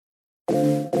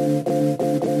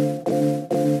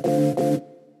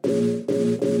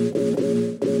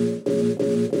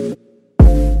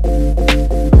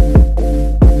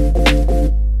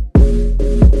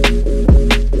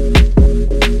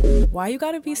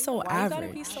gotta be so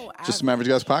average? Just an Average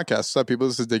Guys podcast. What's up, people?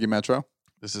 This is Diggy Metro.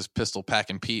 This is Pistol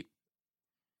Packing Pete.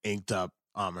 Inked up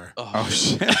Amr. Oh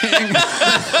shit!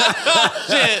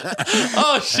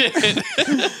 Oh shit!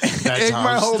 Ink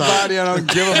my whole body. I don't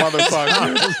give a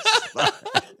motherfucker.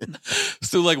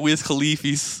 Still like Wiz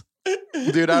Khalifis.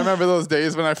 Dude, I remember those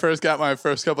days when I first got my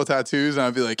first couple tattoos, and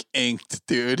I'd be like, inked,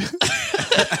 dude.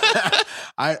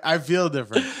 I feel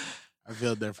different. I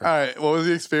feel different. All right, what was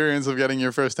the experience of getting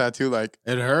your first tattoo like?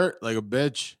 It hurt like a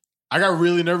bitch. I got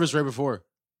really nervous right before.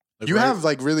 You have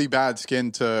like really bad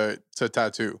skin to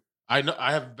tattoo. I know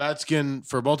I have bad skin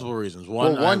for multiple reasons.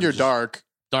 One, You're dark.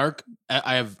 Dark.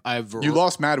 I have. You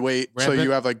lost mad weight, rampant. so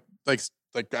you have like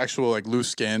actual like loose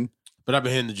skin. But I've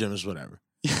been hitting the gym as whatever.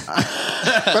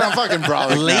 But I'm fucking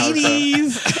brolic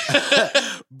Ladies. now,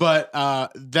 so. But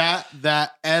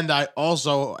that and I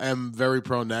also am very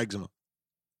prone to eczema.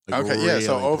 Like, Okay, yeah.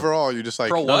 So really overall, you just like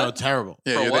Pro prone. what? No, terrible.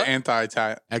 Yeah, Pro you're what? the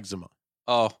anti-tat. Eczema.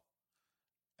 Oh,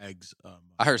 Eggs.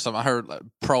 I heard something. I heard like,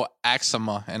 pro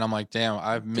eczema, and I'm like, damn,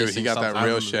 I've Dude, missed. he got that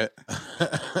real shit.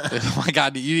 Oh my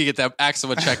god, you need to get that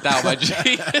eczema checked out, my G.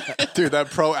 Dude, that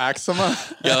pro eczema.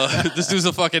 Yo, this dude's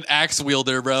a fucking axe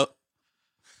wielder, bro.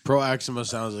 Pro eczema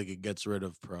sounds like it gets rid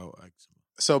of pro eczema.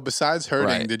 So besides hurting,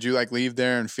 Right. did you like leave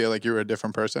there and feel like you were a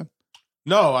different person?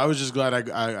 No, I was just glad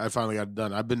I finally got it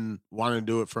done. I've been wanting to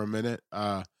do it for a minute.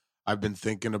 I've been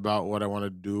thinking about what I want to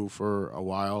do for a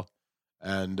while,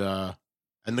 and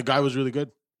the guy was really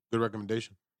good. Good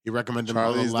recommendation. He recommended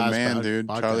Charlie's the last man, dude.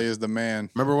 podcast. Charlie is the man.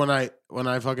 Remember when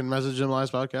I fucking messaged him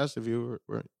last podcast? If you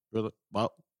were really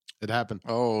well, it happened.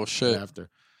 Oh shit. After.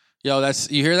 Yo,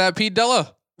 you hear that, Pete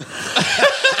Della?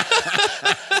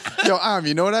 Yo,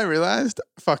 you know what I realized?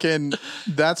 Fucking,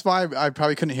 that's why I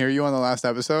probably couldn't hear you on the last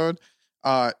episode.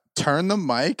 Turn the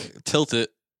mic. Tilt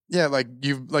it Yeah, like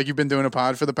you've been doing a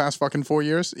pod for the past fucking 4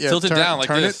 years. Yeah, Tilt it down like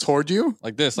turn this. it toward you.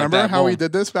 like this. Remember like that. how we Boom.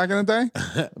 did this back in the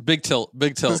day? Big tilt.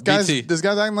 This BT. guy's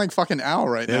acting like fucking Al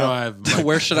right They now. don't have.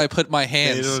 Where should I put my They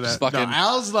hands? don't Just have- fucking. No,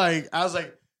 I was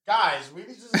like, guys, we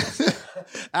need to.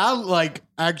 Al like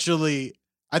actually,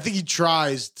 I think he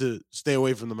tries to stay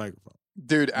away from the microphone.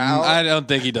 Dude, Al, I don't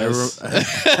think he does.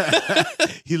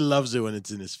 He loves it when it's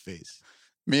in his face.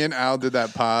 me and Al did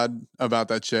that pod about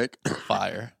that chick.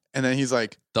 Fire. And then he's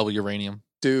like, Double uranium.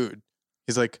 dude,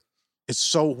 he's like, it's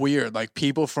so weird. Like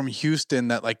people from Houston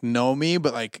that like know me,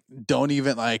 but like don't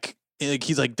even like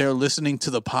he's like, they're listening to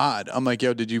the pod. I'm like,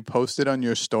 yo, did you post it on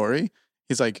your story?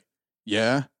 He's like,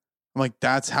 yeah. I'm like,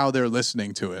 that's how they're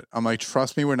listening to it. I'm like,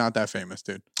 trust me, we're not that famous,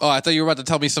 dude. Oh, I thought you were about to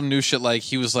tell me some new shit. Like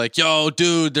he was like, "Yo,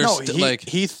 dude, there's No,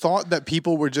 he thought that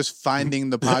people were just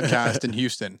finding the podcast in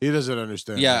Houston. He doesn't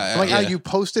understand. Yeah, I'm like, yeah. you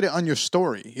posted it on your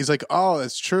story. He's like, oh,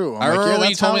 that's true. I'm I like, remember yeah, when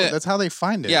you told me that- that's how they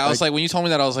find it. yeah." I was like, when you told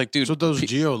me that, I was like, "Dude, That's what those pe-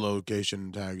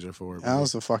 geolocation tags are for. bro.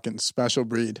 Al's a fucking special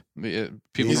breed. people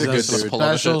He's a good just dude. pull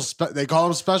up Special. shit. They call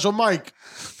him Special Mike.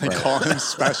 They call him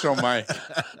Special Mike.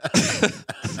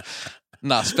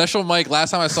 Nah, Special Mike.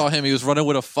 Last time I saw him, he was running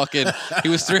with a fucking. He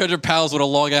was 300 pounds with a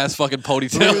long ass fucking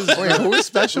ponytail. Wait, who is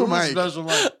Special Who is Mike? Special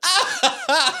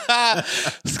Mike.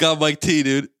 Scott Mike T,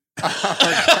 dude.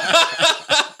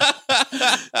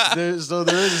 There is a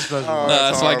special. Oh, Mike.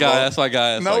 That's my horrible. guy. That's my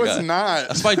guy. That's No, my it's guy. not.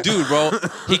 That's my dude, bro.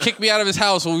 He kicked me out of his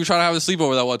house when we were trying to have a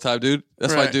sleepover that one time, dude.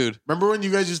 That's my Right. dude. Remember when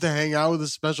you guys used to hang out with a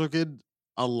special kid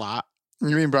a lot?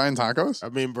 You mean Brian Tacos? I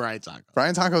mean, Brian Taco.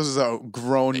 Brian Tacos is a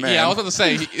grown man. Yeah, I was about to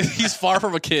say he's far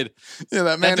from a kid. Yeah,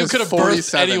 that man That dude is could have birthed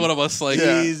 47. any one of us. Like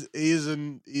Yeah. He's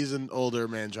an older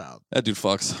man child. that dude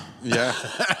fucks. Yeah,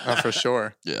 for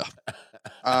sure. Yeah.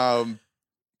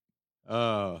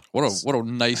 What a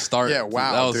nice start. Yeah,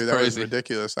 wow, That was dude, that was crazy.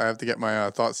 ridiculous. I have to get my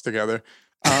thoughts together.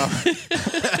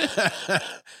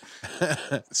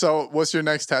 So, what's your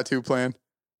next tattoo plan?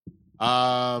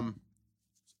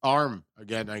 Arm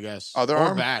again, I guess. Other or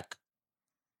arm? back.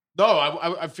 No,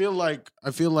 I feel like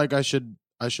I should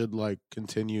like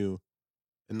continue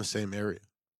in the same area.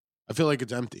 I feel like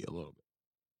it's empty a little bit.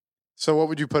 So, what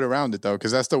would you put around it though?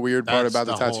 Because that's the weird part That's about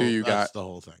the tattoo you got. That's the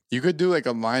whole thing. You could do like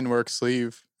a line work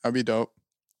sleeve. That'd be dope.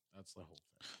 That's the whole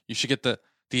thing. You should get the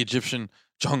Egyptian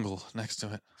jungle next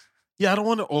to it. Yeah, I don't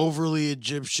want to overly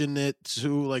Egyptian it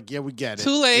too. Like, yeah, we get it.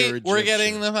 Too late. You're We're Egyptian.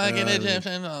 getting the fucking You know what I mean?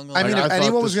 Egyptian jungle. I mean, Like, I if thought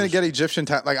anyone was this going was- to get Egyptian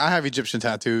like I have Egyptian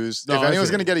tattoos. No, if I anyone's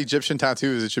feel going to get Egyptian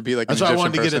tattoos, it should be like That's an why I Egyptian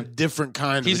wanted to person. get a different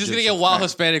kind. He's of just gonna Egyptian. get wild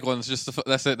Hispanic ones.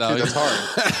 That's it now. Dude, that's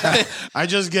hard. I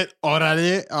just get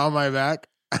orale on my back.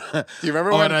 Do you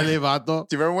remember when? Orale vato.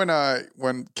 Do you remember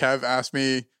when Kev asked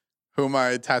me who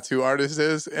my tattoo artist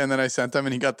is, and then I sent him,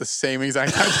 and he got the same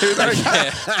exact tattoo that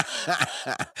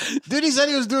I got? Dude, he said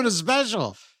he was doing a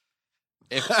special.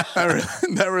 If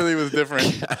that really was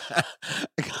different.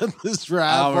 I got this for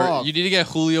half Albert, off. you need to get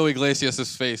Julio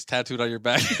Iglesias' face tattooed on your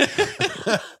back.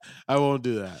 I won't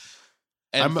do that.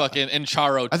 And I'm- fucking and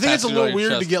Charo. I think it's a tattooed on little your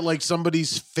weird to chest. get like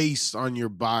somebody's face on your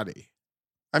body.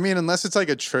 I mean, unless it's like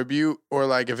a tribute or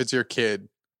like if it's your kid.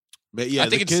 But yeah, I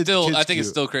think the it's still. kid's I think it's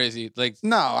cute. still crazy. Like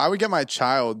No, I would get my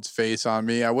child's face on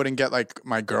me. I wouldn't get like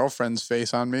my girlfriend's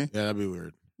face on me. Yeah, that'd be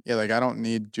weird. Yeah, like I don't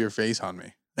need your face on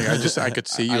me. Like I could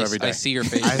see you every day. I see your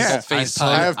face. I- It's called I FaceTime. saw-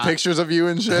 I have pictures of you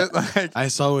and shit. Like I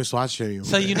always watching you.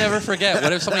 So you never forget.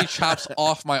 What if somebody chops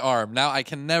off my arm? Now I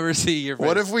can never see your face.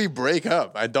 what if we break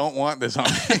up? I don't want this on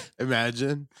me.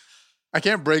 Imagine. I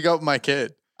can't break up with my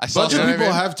kid. I saw Bunch You of know some,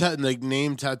 what I people mean? have like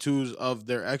name tattoos of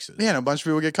their exes. Yeah, and a bunch of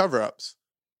people get cover ups.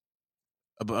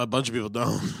 A bunch of people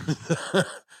don't.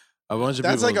 A bunch of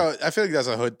That's people. like I feel like that's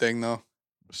a hood thing though.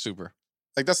 super.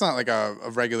 Like that's not like a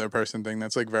regular person thing.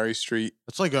 That's like very street,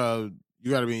 It's like you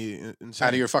got to be insane.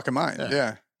 out of your fucking mind. Yeah.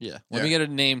 Yeah. Yeah. Let Yeah. me get a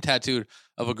name tattooed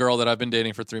of a girl that I've been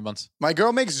dating for 3 months. My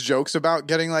girl makes jokes about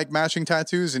getting like matching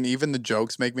tattoos, and even the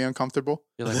jokes make me uncomfortable.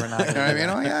 You're like, we're not. You know Gonna what I do mean? that.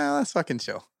 I'm like, yeah, let's fucking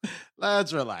chill.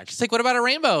 Let's relax. She's like, what about a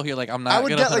rainbow? You're like, I'm not. I would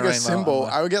gonna get put like a rainbow. symbol. I'm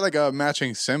like, I would get like a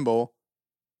matching symbol.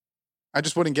 I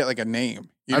just wouldn't get like a name.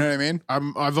 You know what I mean?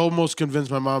 I've almost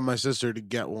convinced my mom and my sister to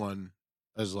get one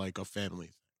as like a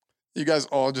family. You guys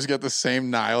all just get the same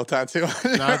Nile tattoo. Not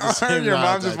the same Your Nile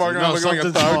mom just tattoo. walking around No, looking like a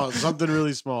something thug. small, something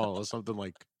really small, or something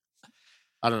like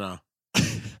I don't know.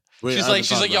 Wait, she's I like,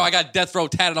 haven't yo, thought I got death row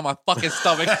tatted on my fucking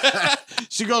stomach. about it.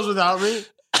 She goes without me.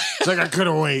 It's like I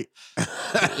couldn't wait. This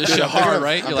Dude, shit I'm thinking hard, of-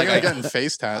 right? I'm You're like, thinking of getting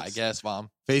face tats. I guess, mom.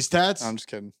 Face tats. I'm just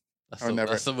kidding. That's I would the,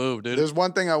 never- that's the move, dude. There's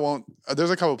one thing I won't. There's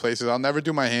a couple places I'll never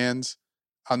do my hands.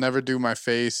 I'll never do my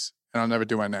face, and I'll never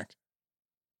do my neck.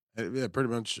 Yeah, pretty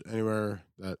much anywhere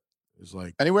that is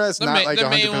like. Anywhere that's The, not like the 100%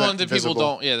 main ones that visible. people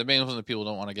don't. Yeah, the main ones that people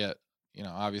don't want to get. You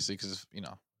know, obviously because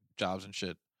jobs and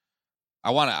shit. I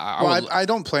want to. Well, I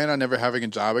don't plan on ever having a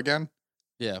job again.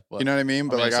 yeah, but You know what I mean?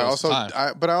 But mean, like, so I it's also,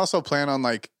 time. but I also plan on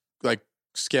like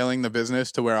scaling the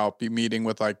business to where I'll be meeting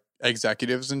with like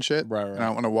executives and shit. right, And I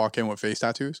don't want to walk in with face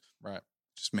tattoos. right.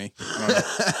 Just me. I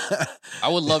don't know. I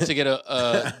would love to get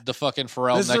the fucking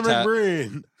Pharrell Mr. neck tat.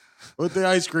 McBreen with the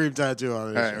ice cream tattoo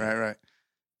on it. Right.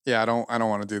 Yeah, I don't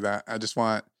want to do that. I just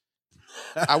want.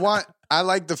 I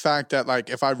like the fact that like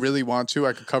if I really want to,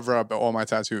 I could cover up all my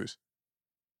tattoos.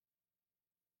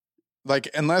 Like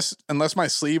unless my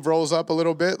sleeve rolls up a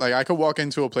little bit, like I could walk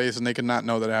into a place and they could not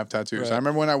know that I have tattoos. Right. I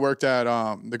remember when I worked at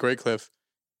the Great Cliff.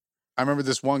 I remember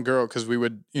this one girl because we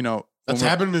would, That's when we-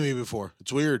 happened to me before.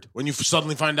 It's weird when you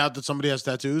suddenly find out that somebody has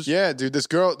tattoos. Yeah, dude, this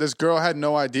girl had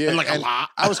no idea. and like a And lot.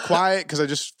 I was quiet because I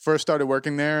just first started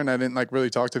working there and I didn't like really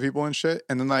talk to people and shit.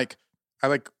 And then like I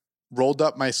like rolled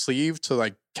up my sleeve to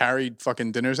like carry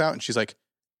fucking dinners out, and she's like,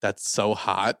 "That's so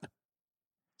hot."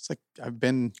 It's like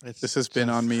this has been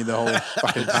on me the whole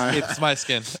fucking time. It's my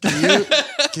skin.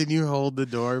 Can you hold the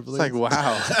door, please? It's like,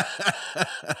 wow.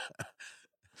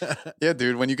 Yeah,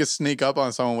 dude, when you can sneak up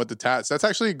on someone with the tats, that's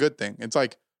actually a good thing. It's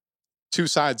like two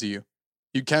sides of you.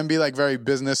 You can be like very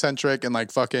business centric and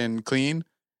like fucking clean.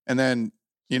 And then,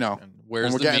 And where's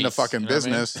when we're the getting to meat? fucking You know what I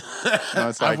mean? business,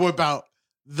 it's I like- whip out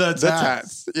the the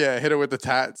tats. tats. Yeah, hit her with the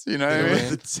tats. You know what I Hit her mean?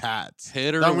 The tats.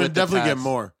 Hit her No, I'm gonna with the definitely get tats.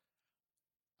 more.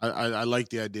 I like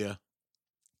the idea.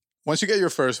 Once you get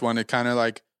your first one, it kind of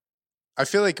like, I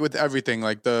feel like with everything,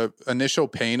 like the initial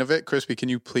pain of it, Crispy, can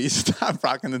you please stop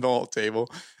rocking the whole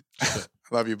table? I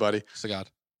love you, buddy. So God.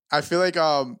 I feel like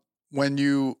when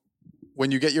you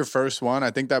get your first one, I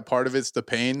think that part of it's the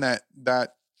pain that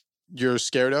you're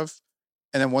scared of.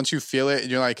 And then once you feel it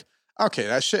and you're like, okay,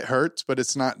 that shit hurts, but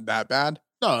it's not that bad.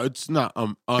 No, it's not.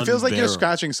 It feels like you're unbearable.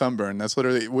 scratching sunburn. That's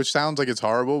literally, which sounds like it's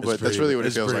horrible, It's but that's pretty- really what it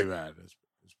it's feels like. pretty bad. It's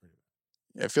pretty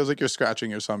bad. It feels like you're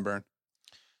scratching your sunburn.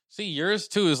 See, yours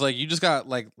too is like you just got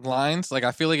like lines. Like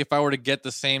I feel like if I were to get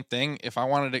the same thing, if I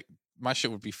wanted to, my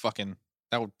shit would be fucking.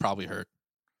 That would probably hurt.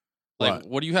 Like,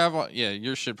 what do you have? Yeah,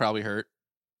 your shit probably hurt.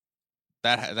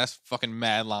 That's fucking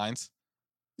mad lines.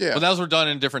 Yeah. But those were done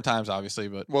in different times, obviously.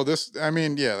 But Well,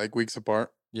 like weeks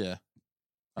apart. yeah,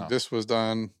 Oh. This was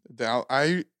done.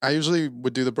 I usually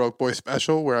would do the Broke Boy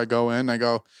special where I go in, I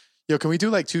go, yo, can we do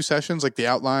like 2 sessions, like the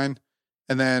outline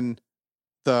and then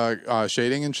the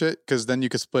shading and shit? Because then you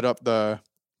could split up the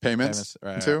payments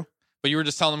right. too. But you were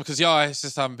just telling them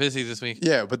because I'm busy this week.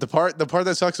 Yeah, but the part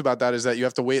that sucks about that is that you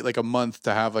have to wait like a month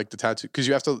to have like the tattoo because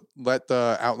you have to let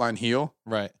the outline heal,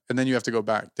 Right. and then you have to go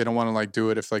back. They don't want to like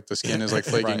do it if like the skin is like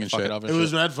flaking Right, and fuck shit. it up and It was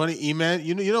shit. mad funny. E-Man,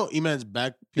 you know E-Man's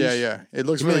back piece? Yeah. It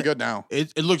looks E-Man- really good now.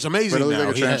 It looks amazing But it looked now.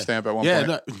 like a He tramp had- stamp at one yeah,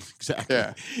 point. no, exactly.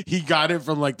 Yeah. He got it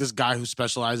from like this guy who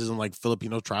specializes in like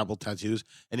Filipino tribal tattoos,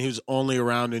 and he was only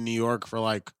around in New York for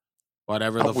like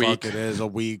whatever A the week. fuck it is, a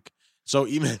week. So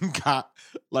E-Man got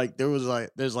like there's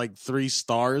like 3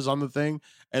 stars on the thing,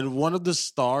 and one of the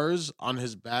stars on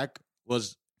his back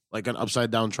was like an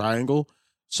upside down triangle.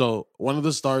 So one of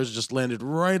the stars just landed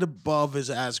right above his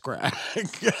ass crack,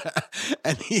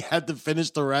 and he had to finish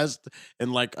the rest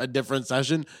in like a different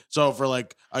session. So for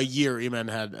like a year, E-Man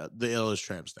had the illest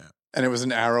tramp stamp. And it was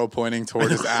an arrow pointing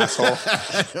toward his asshole.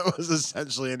 It was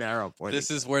essentially an arrow pointing.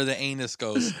 This is where the anus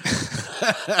goes.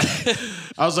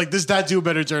 I was like, this tattoo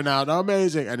better turn out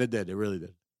amazing, and it did. It really did.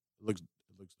 It looks dope.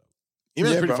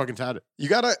 E-Man's Yeah, pretty bro. fucking tatted. You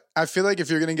gotta. I feel like if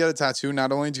you're gonna get a tattoo,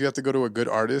 not only do you have to go to a good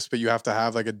artist, but you have to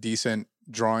have like a decent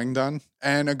drawing done.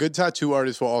 And a good tattoo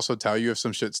artist will also tell you if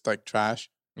some shit's like trash.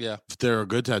 Yeah. If they're a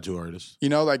good tattoo artist, You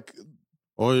know, like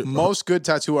or most good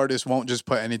tattoo artists won't just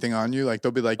put anything on you. Like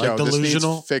they'll be like, Like "Yo, this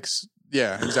delusional? needs fix."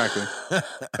 Yeah, exactly.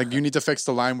 Like you need to fix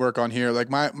the line work on here. Like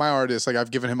my artist, like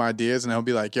I've given him ideas, and he'll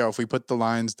be like, "Yo, if we put the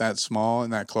lines that small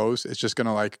and that close, it's just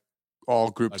gonna like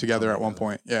all group Like together come at one together.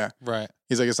 point." Yeah, Right.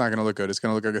 he's like, "It's not gonna look good. It's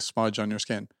gonna look like a smudge on your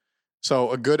skin."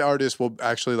 So a good artist will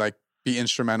actually like be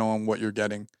instrumental in what you're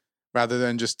getting, rather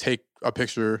than just take a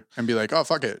picture and be like, "Oh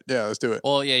fuck it, yeah, let's do it."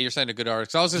 Well, yeah, you're saying a good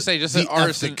artist. I was gonna say just the an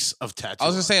artist. ethics of tattoo. I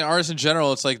was gonna say an artist in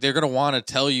general. It's like they're gonna want to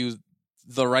tell you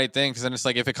the right thing because then it's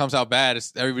like if it comes out bad,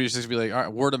 it's everybody's just gonna be like, all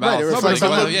right, word of Right, mouth. it No, reflects but, if it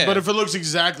on Like, them. yeah. but if it looks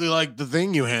exactly like the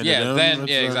thing you handed Yeah, him, then-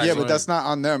 that's yeah, what- exactly. Yeah, but that's not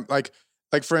on them. Like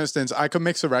for instance, I could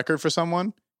mix a record for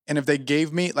someone, and if they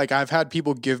gave me like I've had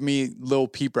people give me Lil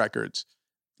Peep records,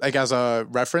 like as a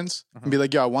reference, and be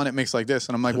like, "Yo, I want it mixed like this,"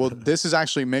 and I'm like, "Well, this is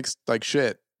actually mixed like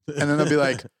shit," and then they'll be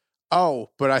like, "Oh,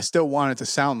 but I still want it to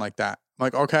sound like that." I'm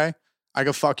like, "Okay, I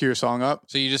could fuck your song up."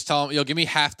 So you just tell them, "Yo, give me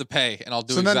half the pay, and I'll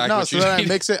do So then, exactly what so you then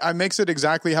need." I mix it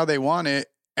exactly how they want it,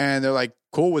 and they're like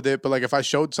cool with it. But like if I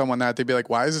showed someone that, they'd be like,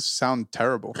 "Why does this sound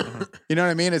terrible?" You know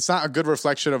what I mean? It's not a good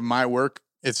reflection of my work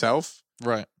itself.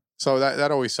 Right. So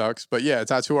that always sucks. But yeah,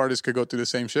 tattoo artists could go through the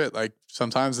same shit. Like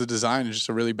sometimes the design is just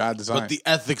a really bad design. But the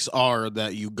ethics are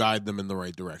that you guide them in the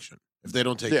right direction. If they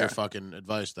don't take Yeah. your fucking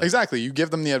advice, then exactly. You give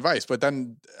them the advice, but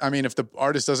then I mean, if the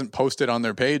artist doesn't post it on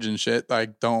their page and shit,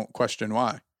 like don't question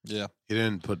why. Yeah. he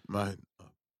didn't put mine.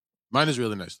 Mine is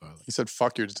really nice, though. He said,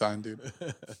 "Fuck your design, dude."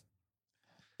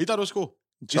 He thought it was cool.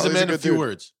 Charlie's He's a man good of few dude.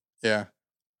 words, Yeah,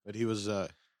 but he thought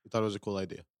it was a cool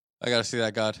idea. I gotta see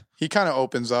that God. he kind of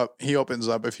opens up. He opens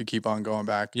up if you keep on going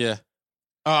back. Yeah.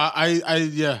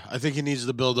 I think he needs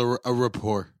to build a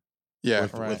rapport. Yeah,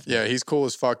 with- Right. with- yeah. He's cool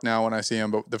as fuck now when I see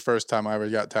him. But the first time I ever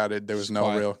got tatted, there was no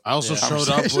Quiet. real. I also Yeah. showed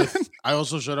up with. Conversation. I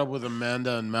also showed up with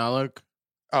Amanda and Malik.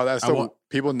 Oh, that's I the want-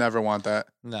 people never want that.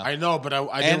 No. I know, but I And-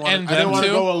 didn't and want. I didn't them want to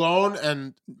too? go alone.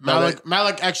 And No,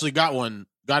 Malik actually got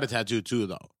a tattoo too,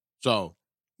 though. So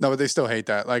No, but they still hate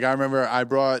that. Like I remember, I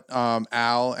brought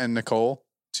Al and Nicole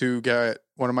to get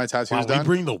one of my tattoos wow, we done,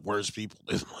 bring the worst people.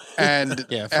 This and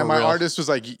Yeah, for and my real. artist was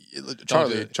like, Don't do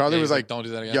Charlie. it. Charlie Yeah, was he's like, "Don't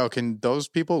do that again." "Yo, can those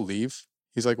people leave?"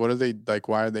 He's like, "What are they like?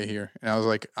 Why are they here?" And I was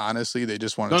like, "Honestly, they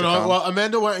just wanted No, to no. come." Well,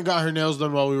 Amanda went and got her nails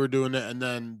done while we were doing it, and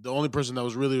then the only person that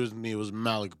was really with me was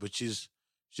Malik, but she's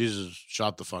just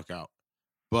shot the fuck out.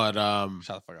 But Shut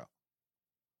the fuck up.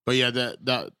 but yeah,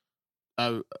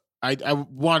 I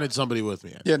wanted somebody with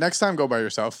me. Yeah, next time go by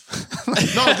yourself.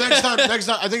 No, next time.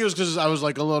 I think it was because I was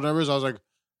like a little nervous. I was like,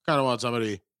 kind of want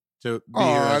somebody to be here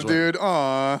Aw, as well. dude.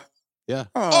 Aw. Yeah.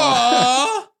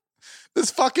 Aww. This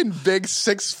fucking big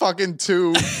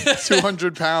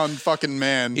 200-pound fucking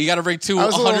man. You got to bring two I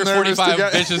was a little nervous to 145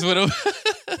 get- bitches with him.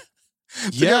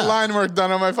 To get line work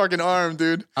done on my fucking arm,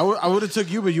 dude. I would have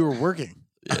took you, but you were working.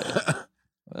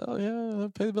 Well, yeah,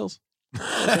 pay the bills.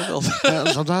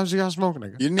 Sometimes you got smoking.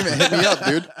 You didn't even hit me up,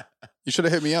 dude. You should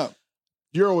have hit me up.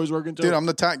 You're always working too. Dude, I'm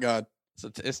the tat god.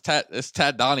 It's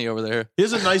Tat Donnie over there. He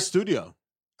has a nice studio.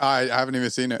 I haven't even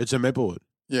seen it. It's in Maplewood.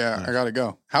 Yeah, Nice. I gotta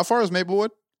go. How far is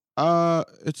Maplewood?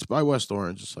 It's by West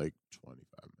Orange. It's like 25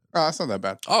 minutes. Oh, that's not that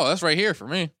bad. Oh, that's right here for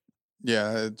me.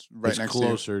 Yeah, it's right It's next to you.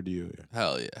 closer to you. Yeah.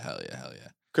 Hell yeah, hell yeah, hell yeah.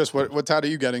 Chris, what tat are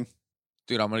you getting?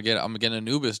 Dude, I'm getting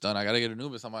Anubis done. I gotta get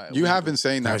Anubis on my. You have been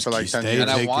saying that for like 10 stay- years.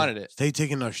 And I wanted it. Stay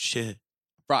taking our shit.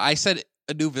 Bro, I said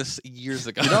Anubis years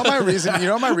ago. You know my reason. You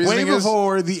know what my Way reasoning is.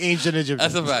 before the ancient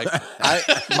Egyptians. That's a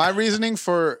fact. My reasoning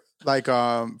for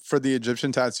for the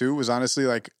Egyptian tattoo was honestly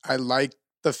like I like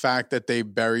the fact that they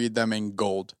buried them in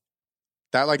gold.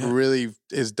 That like really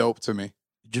is dope to me.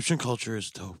 Egyptian culture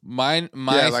is dope. My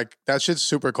Yeah, like that shit's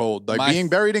super cold. Like my- being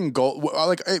buried in gold,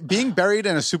 like being buried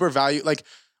in a super value. Like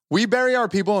we bury our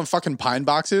people in fucking pine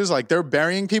boxes. Like they're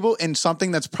burying people in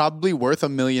something that's probably worth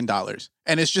 $1 million,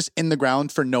 and it's just in the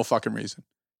ground for no fucking reason.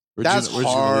 That's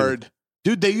hard,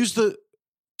 dude. They used to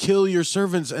kill your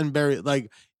servants and bury. Like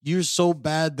you're so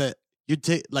bad that you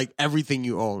take like everything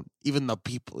you own, even the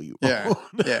people you Yeah, own.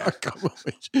 yeah.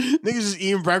 Niggas just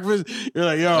eating breakfast. You're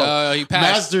like, yo, he passed.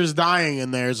 master's dying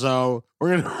in there, so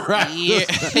we're gonna wrap. You're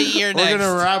We're next.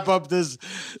 gonna wrap up this.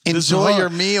 Enjoy your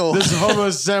meal. This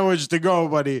hummus sandwich to go,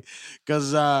 buddy,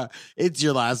 because it's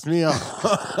your last meal.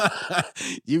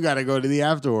 You got to go to the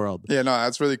afterworld. Yeah, no,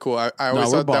 that's really cool. I always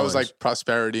we're thought that was ballers. like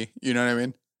prosperity. You know what I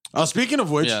mean? Oh, speaking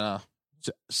of which, Yeah,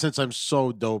 no. since I'm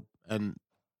so dope and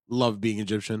love being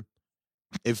Egyptian,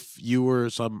 if you were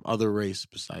some other race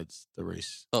besides the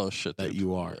race Oh shit, that dude.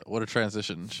 you are, What a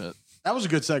transition and shit. that was a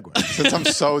good segue. Since I'm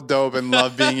so dope and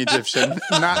love being Egyptian,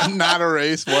 not a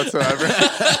race whatsoever.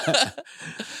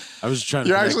 I was trying.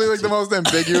 You're to actually like connect the it.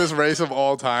 most ambiguous race of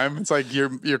all time. It's like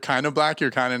you're kind of black,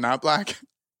 you're kind of not black.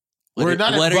 We're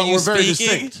not. What but are you we're very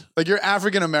speaking? distinct. Like you're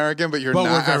African American, but you're But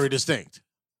not we're very distinct.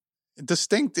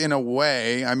 distinct in a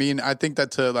way. I mean, I think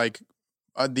that to like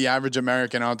the average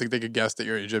American, I don't think they could guess that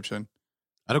you're Egyptian.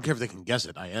 I don't care if they can guess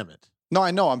it. I am it. No,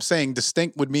 I know. I'm saying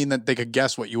distinct would mean that they could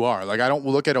guess what you are. Like I don't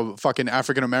look at a fucking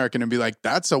African American and be like,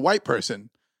 that's a white person.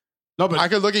 No, but I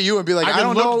could look at you and be like, I I can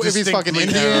don't look know if he's fucking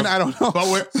distinctly Indian. Arab. I don't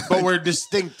know. but we're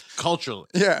distinct culturally.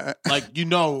 Yeah. Like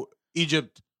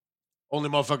Egypt, only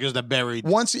motherfuckers that buried.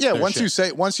 Once their you shit.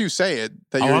 say it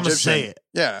that Oh, you're I'm gonna Egyptian. say it.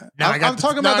 Yeah. Now I'm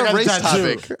talking now about I the got race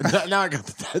tattoo. topic. Now I got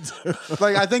the tattoo.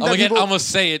 Like I think I'm that gonna people almost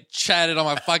say it, chatted on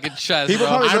my fucking chest. People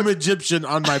bro. probably I'm Egyptian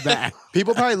on my back.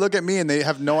 people probably look at me and they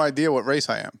have no idea what race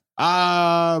I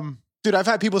am. Dude, I've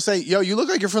had people say, "Yo, you look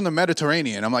like you're from the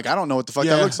Mediterranean." I'm like, I don't know what the fuck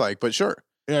Yeah. that looks like, but sure.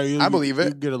 Yeah, I believe it.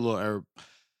 You get a little Arab.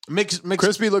 Mix.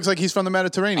 Crispy looks like he's from the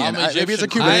Mediterranean. I'm Maybe it's a Egyptian.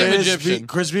 Cuban I am race. Egyptian.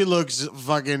 Crispy looks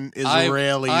fucking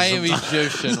Israeli. I am sometimes.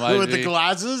 Egyptian, my with the G.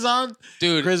 glasses on.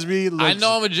 Dude, Crispy looks. I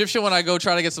know I'm Egyptian when I go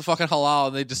try to get some fucking halal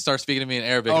and they just start speaking to me in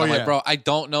Arabic. Oh, And I'm yeah. like, bro, I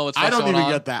don't know what's I don't going even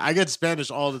on. get that. I get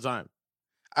Spanish all the time.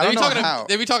 I don't know how.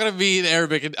 They be talking to me in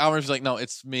Arabic, and Almer's like, no,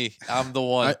 it's me. I'm the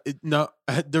one. No,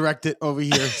 direct it over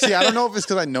here. See, I don't know if it's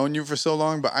because I've known you for so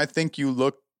long, but I think you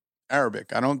look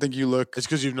Arabic. I don't think you look. It's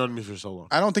because you've known me for so long.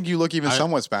 I don't think you look even I-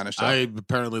 somewhat Spanish. Though. I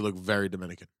apparently look very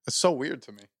Dominican. It's so weird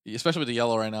to me. Especially with the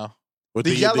yellow right now. With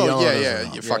The yellow, doesn't yeah.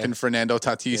 help. You fucking Fernando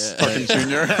Tatis, Yeah. fucking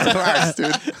junior. Relax,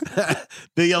 dude.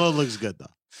 The yellow looks good though.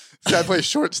 This guy plays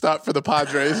shortstop for the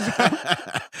Padres.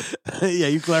 Yeah,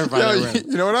 you clarified Yo, that.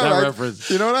 you know what I that like? reference.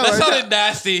 You know what I That like? sounded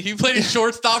nasty. He played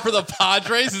shortstop for the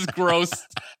Padres. Is gross.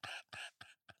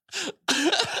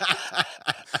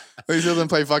 At least he doesn't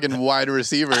play fucking wide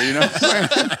receiver, you know what I'm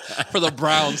saying? For the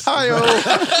Browns. Hi-yo.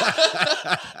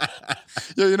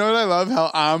 Yo, you know what I love?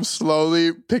 How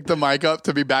slowly picked the mic up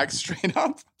to be back straight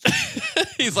up.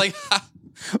 He's like,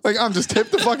 Like, just tip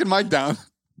the fucking mic down.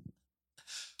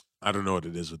 I don't know what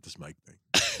it is with this mic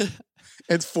thing.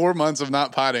 It's 4 months of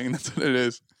not potting. That's what it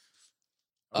is.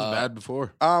 I was bad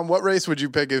before. What race would you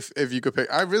pick if you could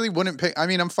pick? I really wouldn't pick. I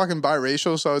mean, I'm fucking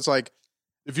biracial, so it's like,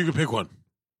 If you could pick one.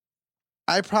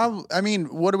 what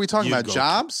are we talking You'd about? go-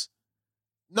 Jobs?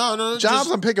 No, Jobs,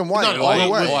 just- I'm picking white. No, all the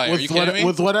white, way. white. Are you kidding me?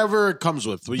 with whatever it comes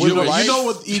with. You With know, white? you know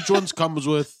what each one's comes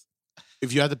with.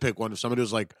 If you had to pick one, if somebody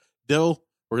was like, Dill,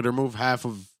 we're going to remove half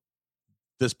of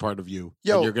this part of you.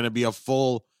 Yo. And you're going to be a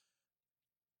full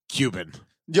Cuban.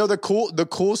 Yo, the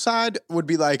cool side would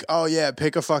be like, oh yeah,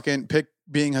 pick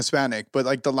being Hispanic, but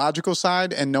like the logical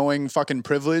side and knowing fucking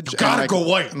privilege, You gotta and, like, go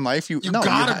white. in life. You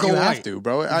gotta go you have white. to,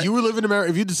 bro. If you live in America,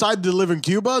 if you decide to live in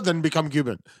Cuba, then become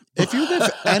Cuban. If you live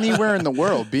anywhere in the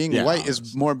world, being Yeah, white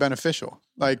is more beneficial.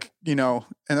 Like, you know,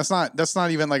 and that's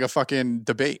not even like a fucking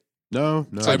debate. No.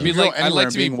 It's like, I'd be you go like- I'd anywhere like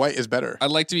and to be- being white is better.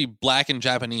 I'd like to be black and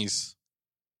Japanese.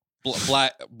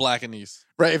 Blackanese.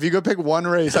 Right. If you could pick one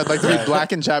race, I'd like to be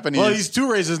black and Japanese. Well, he's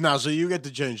two races now, so you get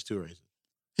to change two races.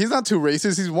 He's not two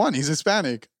races. He's one. He's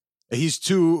Hispanic. He's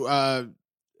two.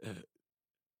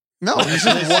 No, he's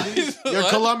just one. You're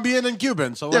What? Colombian and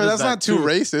Cuban. So what Yeah, is that's that? not two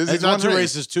races. It's It's not one two race.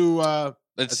 races. Two.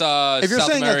 It's If you're South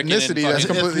saying American ethnicity, and that's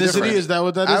fucking- completely ethnicity different. is that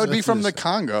what that is? I would be from the Ethnicity.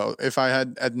 Congo if I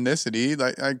had ethnicity.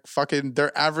 Like fucking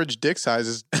their average dick size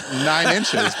is 9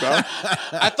 inches, bro.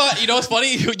 I thought, you know what's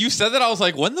funny? You said that, I was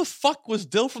like, when the fuck was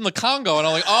Dill from the Congo? And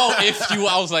I'm like,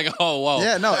 I was like, oh, whoa.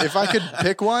 Yeah, no. If I could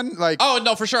pick one, like, Oh,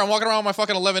 no, for sure. I'm walking around with my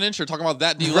fucking 11-incher talking about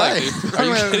that. Do you right? like, dude? Are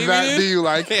you kidding That me, do dude? you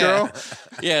like, Yeah. girl?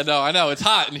 Yeah, no, I know. It's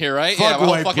hot in here, right? Fuck yeah, my whole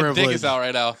white fucking dick privilege. is out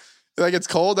right now. Like it's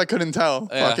cold. I couldn't tell.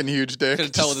 Yeah. Fucking huge dick.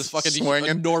 Couldn't tell with this fucking swinging.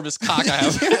 enormous cock I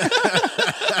have.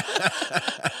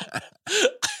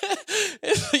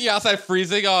 You outside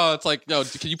freezing. Oh, it's like, no.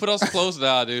 Can you put on some clothes?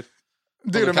 Nah, dude.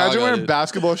 Dude, the imagine Congo, wearing dude.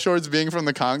 basketball shorts being from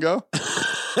the Congo.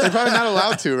 They're probably not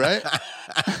allowed to, right?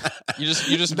 You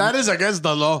just That is against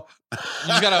the law. You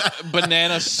just got a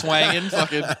banana swanging,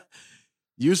 fucking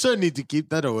You sir need to keep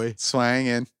that away.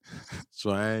 Swanging.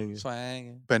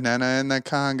 swanging. Banana in the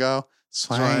Congo.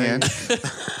 Swanging.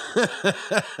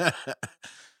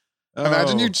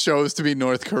 Imagine you chose to be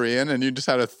North Korean and you just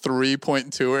had a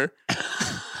 3-point tour.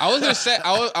 I was gonna say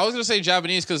I was gonna say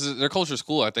Japanese because their culture's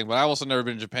cool, I think, but I also never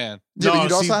been to Japan. Yeah, but No, you'd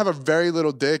see- also have a very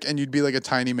little dick and you'd be like a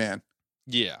tiny man.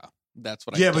 Yeah, that's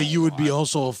what. I Yeah, but don't you would be want.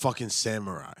 also a fucking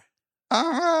samurai.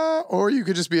 Or you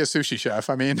could just be a sushi chef.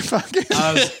 I mean, fucking.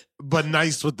 But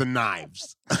nice with the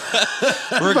knives.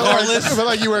 Regardless. but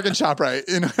like you work in ShopRite.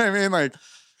 You know what I mean? Like,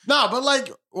 No, but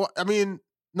like, I mean,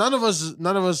 none of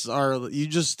us are. You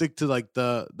just stick to like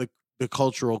the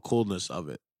cultural coolness of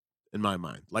it. In my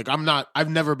mind, like I've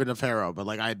never been a pharaoh, but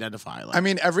like I identify. Like, I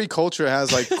mean, every culture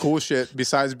has like cool shit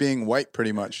besides being white,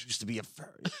 pretty much. used to be a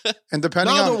furry. And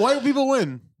depending No, the on. white people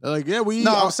win. They're like, yeah, we.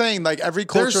 No, I'm saying like every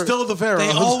they're culture. still the pharaohs.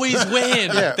 They always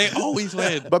win. Yeah. They always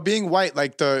win. But being white,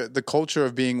 like the culture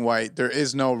of being white, there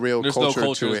is no real There's no culture,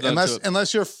 culture, to there's it. none to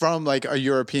Unless it. you're from like a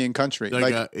European country.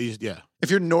 Like yeah.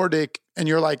 if you're Nordic and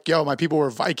you're like, yo, my people were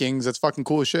Vikings, that's fucking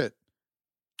cool as shit.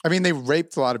 I mean, they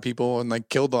raped a lot of people and like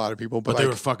killed a lot of people, But but they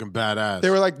like, were fucking badass. they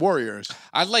were like warriors.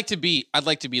 I'd like to be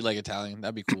like Italian.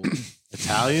 That'd be cool.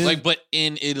 Italian. Like, but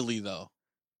in Italy though.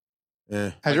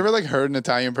 yeah. Have you ever like heard an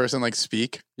Italian person like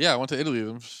speak? Yeah, I went to Italy.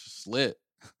 I'm lit.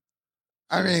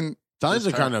 I mean, Italians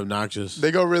are Just kind of obnoxious. they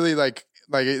go really like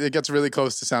it gets really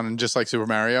close to sounding just like Super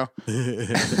Mario.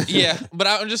 Yeah, but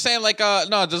I'm just saying, like,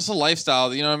 no, just a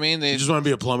lifestyle. You know what I mean? They You just want to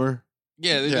be a plumber.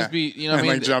 yeah, they Yeah. just be, you know what I And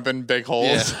mean? like jump in big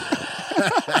holes.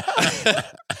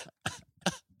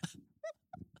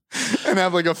 And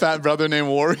have like a fat brother named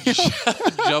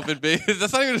Wario. Jumping big.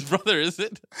 That's not even his brother, is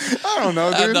it? I don't know,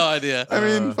 I have dude. no idea. I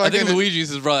mean, I think fucking Luigi's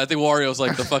his brother. I think Wario's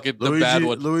like the fucking the bad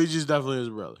one. Luigi's definitely his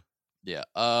brother. Yeah.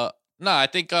 No, I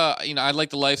think you know, I like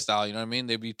the lifestyle, you know what I mean?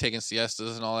 They'd be taking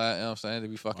siestas and all that, you know what I'm saying?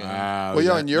 They'd be fucking Wow. Well,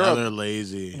 yo, yeah, in now Europe- they're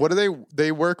lazy. What do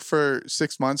they work for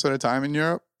 6 months at a time in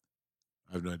Europe?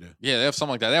 I have no idea. yeah, they have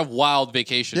something like that. They have wild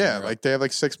vacation. Yeah, bro. like they have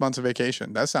like 6 months of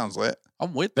vacation. That sounds lit.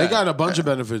 I'm with They that. got a bunch of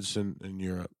benefits in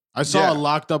Europe. I saw Yeah. a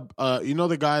locked up. You know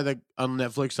the guy that on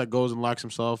Netflix that goes and locks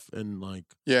himself in like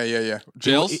Yeah.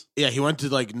 jails. He went to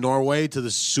like Norway to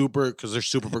the super because they're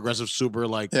super progressive, super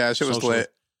like Yeah, that shit was social.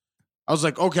 lit. I was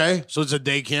like, okay, so it's a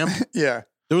day camp. Yeah.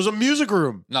 There was a music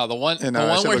room. No, the one, Yeah, no, the that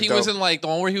one shit where looked he was dope. in like the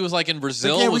one where he was like in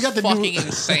Brazil Like, yeah, we was got the new- fucking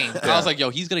insane. Yeah. I was like, yo,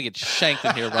 he's gonna get shanked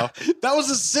in here, bro. That was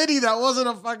a city. That wasn't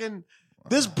a fucking.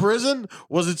 This prison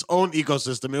was its own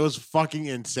ecosystem. It was fucking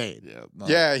insane. Yeah, no.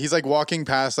 Yeah, he's like walking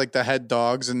past like the head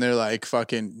dogs and they're like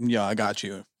fucking, yeah, I got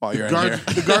you while you're in here.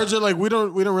 The guards are like, we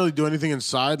don't really do anything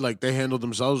inside. Like they handle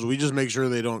themselves. We just make sure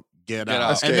they don't get Get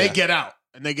out. out. And Yeah.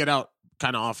 they get out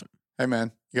kind of often. Hey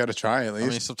man, you got to try at I least.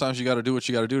 mean, sometimes you got to do what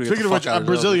you got to do to Speaking get of the which, fuck a out of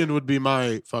jail. Brazilian would be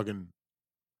my fucking.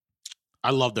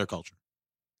 I love their culture.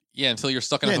 Yeah, until you're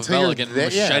stuck in yeah, a until favela you're getting there-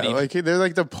 machete. yeah, like they're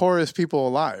like the poorest people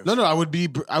alive. No, I would be.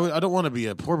 I don't want to be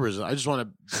a poor Brazilian. I just want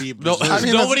to be. A no,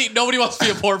 Brazilian. I mean, nobody wants to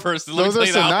be a poor person. Let me Those tell are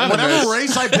you that. synonymous. Whatever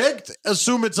race I picked,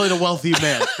 assume it's like a wealthy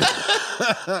man.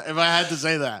 If I had to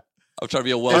say that, I'm trying to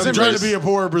be a I'm well. trying to be a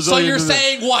poor So Brazilian. you're to the-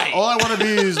 saying white? all I want to be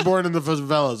is born in the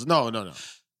favelas. No.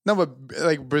 No, but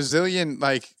like Brazilian,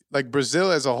 like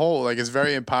Brazil as a whole, like it's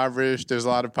very impoverished. There's a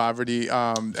lot of poverty,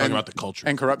 Talking and, about the culture.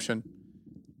 and corruption.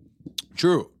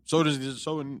 True. So does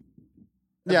so in.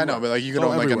 Yeah, no, but like you could So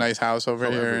own like a everywhere. nice house over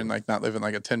So here everywhere. and like not live in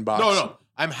like a tin box. No.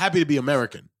 I'm happy to be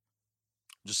American.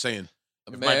 Just saying.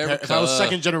 If I was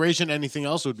second generation, anything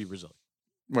else would be Brazil.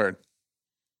 Word.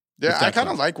 If Yeah, that I kind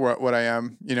of counts. like what I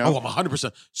am. You know, Oh, I'm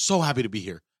 100% so happy to be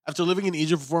here. After living in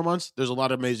Egypt for 4 months, there's a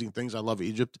lot of amazing things. I love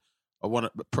Egypt.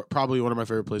 Probably one of my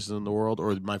favorite places in the world,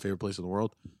 or my favorite place in the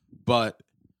world. But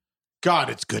God,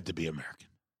 it's good to be American.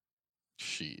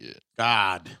 Shit.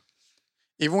 God.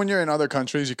 even when you're in other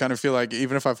countries, you kind of feel like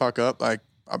even if I fuck up, like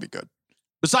I'll be good.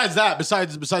 Besides that,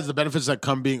 besides the benefits that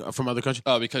come being from other countries,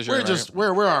 Oh, because you're we're just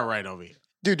we're all right over here,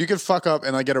 Dude, you could fuck up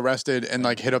and like get arrested and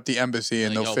like hit up the embassy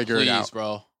and like, they'll yo, figure it please, out.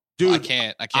 bro. dude. I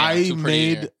can't. I'm I too pretty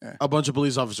made here. a bunch of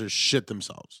police officers shit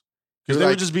themselves You're because they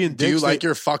like, were just being Do you dicks. like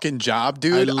your fucking job,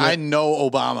 dude? I li- I know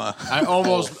Obama. I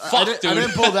almost Oh, fuck, I dude.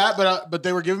 didn't pull that, but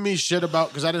they were giving me shit about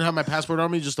because I didn't have my passport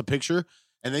on me, just a picture,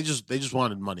 and they just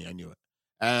wanted money. I knew it,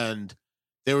 and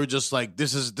they were just like,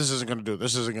 "This isn't gonna do.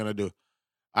 This isn't gonna do."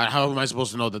 How am I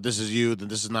supposed to know that this is you, that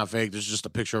this is not fake? This is just a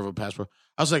picture of a passport.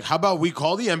 I was like, how about we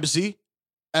call the embassy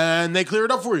and they clear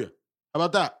it up for you? How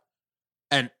about that?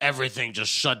 And everything just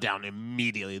shut down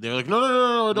immediately. They're like,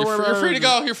 no, don't worry. You're free to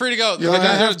go. You're free to go. You're like,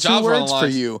 I have Jobs two are on words the for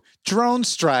line. you. Drone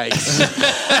strikes.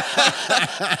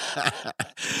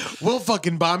 We'll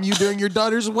fucking bomb you during your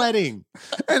daughter's wedding.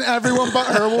 And everyone but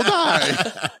her will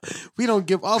die. We don't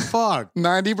give a fuck.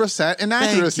 90%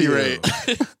 inaccuracy rate.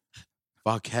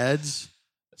 Fuckheads.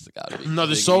 That's gotta be No,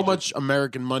 there's big so Egypt. much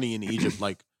American money in Egypt,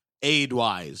 like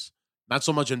aid-wise. Not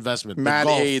so much investment. but Mad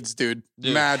golf. AIDS, dude.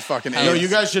 Dude. Mad fucking Hell No, AIDS. you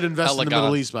guys should invest Hella in the God.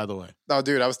 Middle East, by the way. No,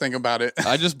 dude, I was thinking about it.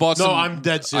 I just bought No, some. I'm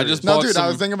dead serious. I just No, bought dude, some. I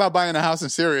was thinking about buying a house in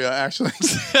Syria, actually.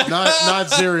 not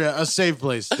Syria, a safe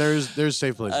place. There's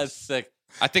safe places. That's sick.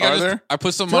 I think Are I there?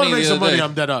 put some If you want money to make the some other money, day.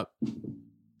 I'm dead up.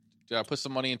 Dude, I put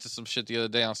some money into some shit the other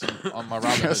day on my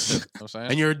Robinhood Yes. shit. You know what I'm saying?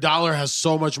 And your dollar has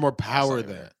so much more power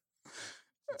Sorry, there.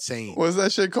 Insane. What's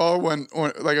that shit called when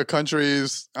like a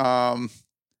country's,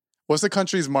 what's the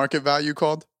country's market value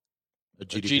called? A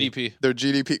GDP. Their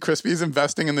GDP. Crispy's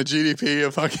investing in the GDP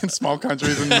of fucking small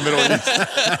countries in the Middle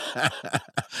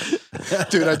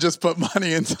East. Dude, I just put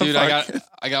money into Dude, fucking,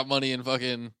 I got money in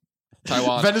fucking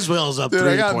Taiwan. Venezuela's up dude, 3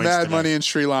 I got points. mad today. money in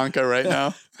Sri Lanka right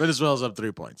now. Venezuela's up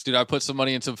 3 points. Dude, I put some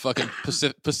money into fucking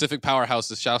Pacific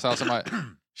powerhouses. Shouts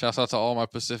out to all my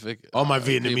Pacific. All my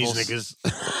Vietnamese peoples.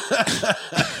 niggas.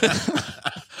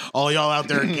 All y'all out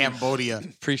there in Cambodia.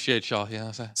 Appreciate y'all. Yeah, you know what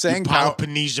I'm saying? Saying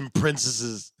Peloponnesian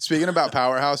princesses. speaking about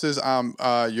powerhouses,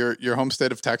 your home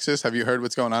state of Texas, have you heard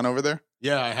what's going on over there?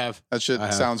 Yeah, I have. That shit I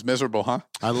have. sounds miserable, huh?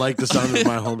 I like the sound of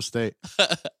my home state.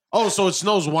 Oh, so it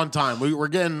snows one time. We're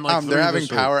getting like They're 3 having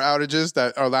this week. power outages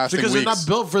that are lasting because weeks. they're not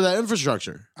built for that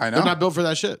infrastructure. I know. They're not built for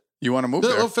that shit. You want to move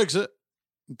They'll there? fix it.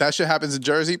 That shit happens in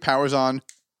Jersey. Power's on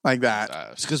like that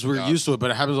It's because we're God. used to it,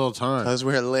 but it happens all the time. because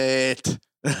we're lit.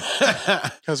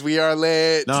 Because we are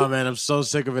lit. No, man, I'm so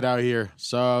sick of it out here.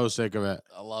 So sick of it.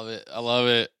 I love it. I love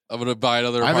it. I'm gonna buy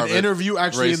another I have an apartment. interview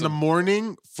actually Race in the them.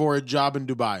 morning for a job in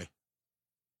Dubai.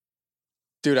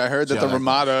 Dude, I heard that Yeah, the I like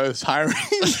Ramada is hiring.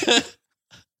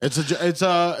 It's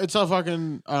a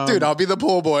fucking Dude, I'll be the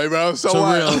pool boy, bro. So it's a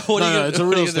what? real, What are you no, gonna- it's a what are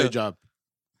real you gonna estate do? job.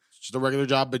 It's just a regular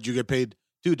job, but you get paid.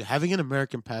 Dude, having an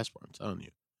American passport, I'm telling you,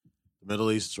 the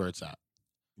Middle East is where it's at.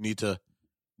 You need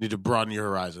to broaden your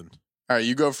horizon. All right,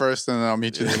 you go first, and then I'll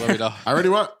meet you Dude, there. let me know. I already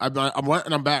went. I went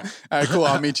and I'm back. All right, cool.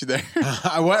 I'll meet you there.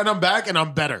 I went and I'm back and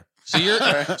I'm better. So you're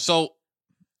so.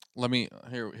 Let me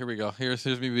here we go. Here's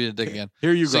me being a dick again.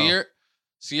 Here you So go.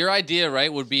 your idea,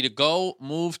 right, would be to go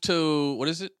move to what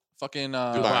is it? Fucking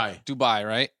Dubai,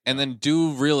 right? And then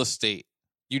do real estate.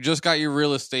 You just got your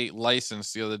real estate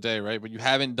license the other day, right? But you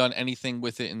haven't done anything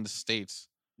with it in the States.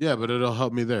 Yeah, but it'll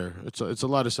help me there. It's a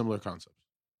lot of similar concepts.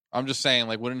 I'm just saying,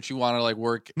 like, wouldn't you want to like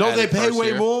work? No, at they it pay first way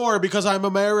year? more because I'm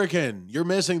American. You're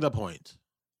missing the point.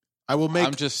 I will make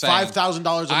I'm just saying. $5,000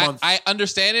 a month. I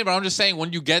understand it, but I'm just saying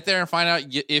when you get there and find out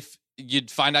if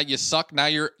you'd find out you suck, now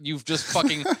you've just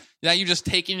fucking now you just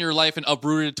taken your life and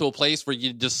uprooted it to a place where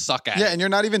you just suck at Yeah, it. and you're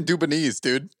not even Dubanese,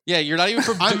 dude. Yeah, you're not even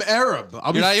from. I'm Arab.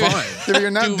 I'll be You're not even- fine. Yeah, but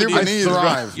you're not Dubanese. I Dubanese, bro.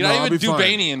 thrive. You're not I'll even be fine.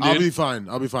 Dubanian, I'll dude. be fine.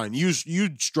 I'll be fine. You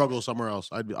struggle somewhere else.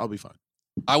 I'll be fine.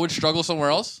 I would struggle somewhere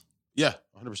else. Yeah,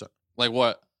 100%. Like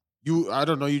what? I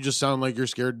don't know. You just sound like you're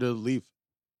scared to leave.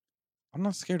 I'm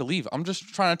not scared to leave. I'm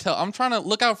just trying to tell. I'm trying to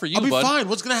look out for you, I'll be bud. fine.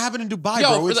 What's gonna happen in Dubai, Yo,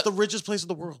 bro? for It's the- the richest place in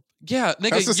the world. Yeah,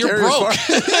 nigga, That's the you're scariest broke. part.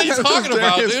 what are you That's the talking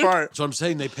about, scariest dude? part. So I'm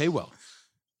saying they pay well.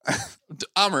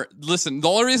 Amr, listen. The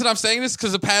only reason I'm saying this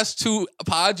because the past 2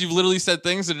 pods, you've literally said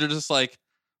things that are just like,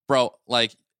 bro,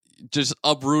 like just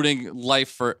uprooting life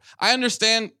for. I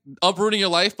understand uprooting your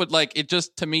life, but like it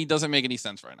just to me doesn't make any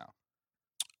sense right now.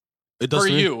 It does For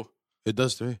to me. you, It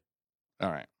does to me.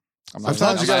 all right. I'm Sometimes you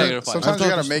I'm not gotta, gonna fight. sometimes you I've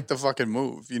gotta thought make the fucking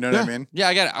move. You know what I mean? Yeah,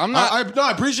 I get it. I'm not.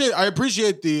 I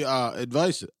appreciate the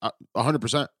advice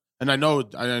 100%. And I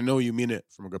know you mean it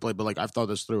from a good place, but like I've thought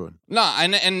this through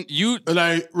and you. and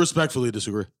I respectfully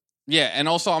disagree. Yeah, and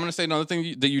also I'm gonna say another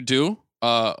thing that you do.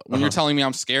 When you're telling me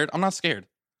I'm scared, I'm not scared.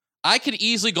 I could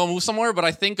easily go move somewhere, but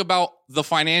I think about the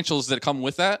financials that come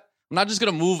with that. I'm not just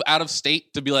gonna move out of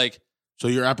state to be like, So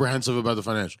you're apprehensive about the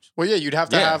financials. Well, yeah, you'd have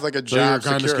to Yeah. have like a So you're job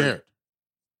kind of secured. scared.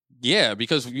 yeah,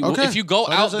 because Okay. if you go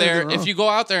That out doesn't there, anything wrong. if you go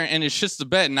out there and it shits the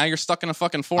bed, now you're stuck in a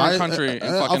fucking foreign country. and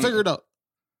I'll fucking, figure it out.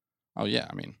 Oh yeah,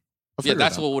 I mean, I'll yeah, figure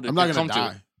that's it out. what would I'm not come gonna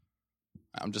to. die.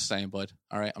 I'm just saying, bud.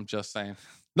 All right, I'm just saying.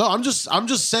 No, I'm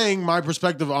just saying my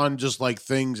perspective on just like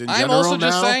things in I'm general. also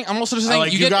just now. saying. I'm also just saying.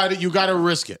 Like you got to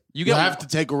risk it. you You get- have to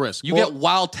take a risk. You get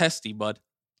wild testy, bud.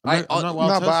 I'm not No,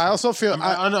 wild but I tested. also feel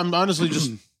I'm honestly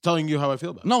just telling you how I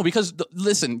feel about it. No, because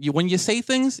listen, when you say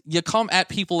things, you come at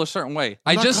people a certain way.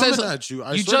 I'm I not just coming said at you.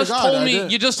 I you swear just to God, told I me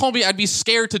didn't. you just told me I'd be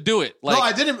scared to do it. Like, No,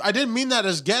 I didn't. I didn't mean that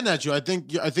as getting at you. I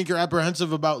think you're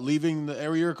apprehensive about leaving the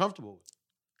area you're comfortable with.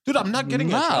 Dude, I'm not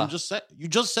getting at you. Nah. I'm just saying. You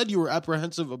just said you were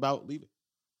apprehensive about leaving.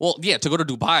 well, yeah, to go to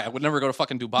Dubai, I would never go to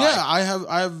fucking Dubai. Yeah,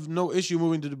 I have no issue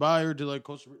moving to Dubai or to like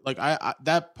Costa Rica. Like I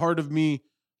that part of me,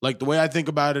 like the way I think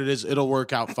about it is it'll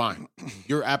work out fine.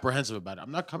 You're apprehensive about it.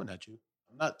 I'm not coming at you.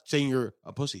 I'm not saying you're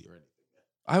a pussy or anything.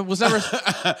 I was never.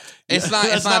 It's not.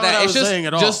 It's That's not what I that. was It's saying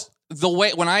at all. just the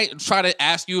way when I try to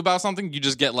ask you about something, you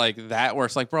just get like that, where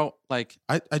it's like, bro, like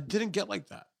I didn't get like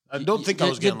that. I don't think I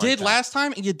was You getting did like that. last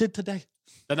time, and you did today.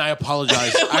 Then I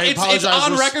apologize. It's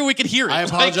on record. We could hear it. I Like,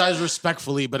 apologize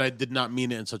respectfully, but I did not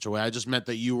mean it in such a way. I just meant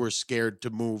that you were scared to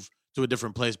move to a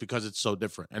different place because it's so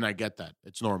different, and I get that.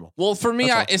 It's normal. well, for me,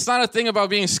 That's all. it's not a thing about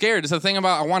being scared. It's a thing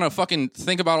about I want to fucking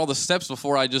think about all the steps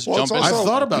before I just Well, jump it's in. also- I've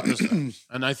thought about this,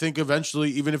 and I think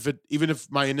eventually, even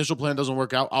if my initial plan doesn't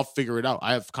work out, I'll figure it out.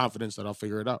 I have confidence that I'll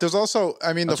figure it out. There's also,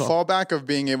 I mean, the That's all. fallback of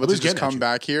being able to Nobody's just getting at come you.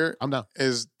 back here I'm down.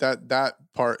 is that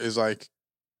part is like,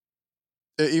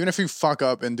 even if you fuck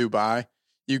up in Dubai,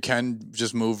 you can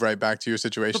just move right back to your What the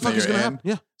situation fuck that is you're gonna in. happen?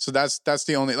 Yeah. So that's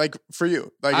the only, like, for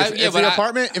you, like I- if, yeah, if but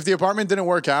the apartment didn't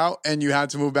work out and you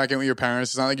had to move back in with your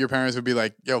parents, it's not like your parents would be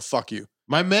like, yo, fuck you.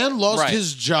 My man lost Right.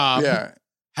 his job. Yeah.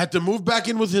 Had to move back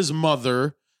in with his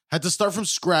mother. Had to start from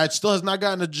scratch. Still has not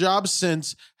gotten a job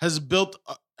since. Has built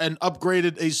and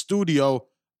upgraded a studio.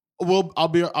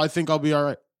 I think I'll be all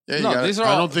right. Yeah, you No, got these it. are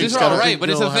I all don't think these are Scott- all I right, think but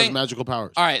it's Dill the has thing. magical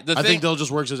powers. All right, the I thing. think Dill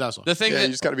just works his ass off. The thing Yeah, that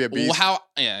you just got to be a beast.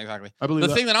 yeah, exactly. I believe The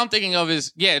that. thing that I'm thinking of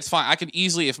is, yeah, it's fine. I could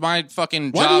easily, if my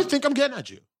fucking Why do you job. think I'm getting at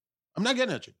you? I'm not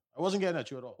getting at you. I wasn't getting at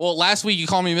you at all. Well, last week you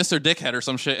called me Mr. Dickhead or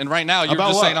some shit, and right now you're About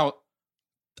just what? saying,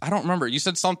 I don't remember. You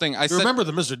said something. I You said, remember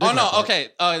the Mr. Dick? oh no, okay.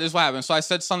 This is what happened. So I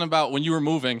said something about when you were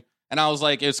moving, and I was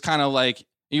like, it's kind of like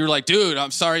you were like, dude,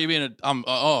 I'm sorry you being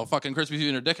fucking Crispy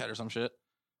being a dickhead or some shit.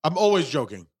 I'm always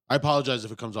joking. I apologize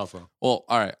if it comes off wrong. Well,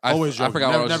 all right. Always I joking.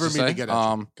 forgot what I Never was mean to saying. get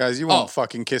at you. Guys, you won't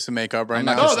fucking kiss and make up right I'm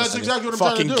now. not No, kissing that's somebody. exactly what I'm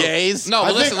Fucking trying to do. gays. No,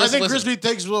 I but think listen. Crispy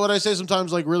takes what I say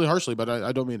sometimes like really harshly, but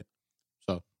I don't mean it.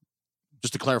 So,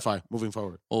 just to clarify, moving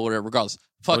forward, Well, whatever. Regardless,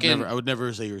 I would fucking.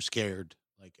 never say you're scared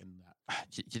like in that.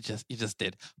 You just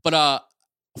did. But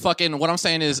fucking. What I'm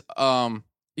saying is,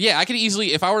 yeah, I could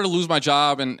easily, if I were to lose my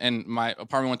job and my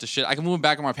apartment went to shit, I could move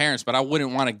back with my parents, but I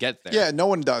wouldn't want to get there. Yeah, no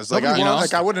one does. Like, Nobody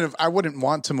wants I wouldn't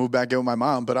want to move back in with my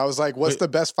mom, but I was like, what's Wait. the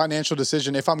best financial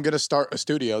decision if I'm going to start a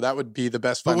studio? That would be the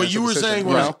best But financial what you were decision. saying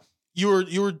you was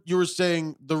know? you were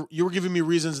saying you were giving me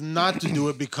reasons not to do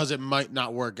it because it might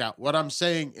not work out. What I'm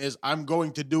saying is I'm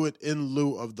going to do it in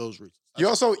lieu of those reasons.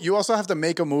 you also have to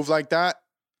make a move like that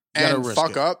You gotta and risk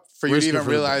fuck it. up for you Risk to it even for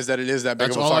the realize that it is that big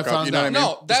That's of a all I fuck up. found You know what I out.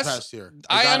 mean? No, This that's past year. You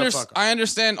gotta fuck up. I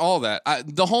understand all that.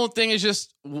 The whole thing is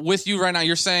just with you right now.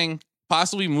 You're saying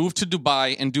possibly move to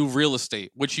Dubai and do real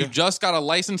estate, which you Yeah. just got a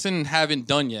license in and haven't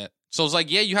done yet. So it's like,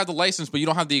 yeah, you have the license, but you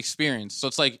don't have the experience. So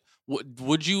it's like,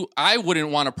 would you? I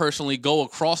wouldn't want to personally go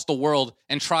across the world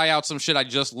and try out some shit I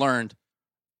just learned.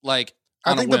 Like,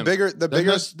 I on a think the whim. bigger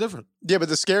That's different. yeah, but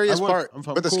the scariest I would. part, I'm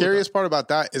but the cool with scariest part about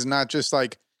that is not just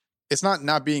like it's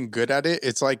not being good at it.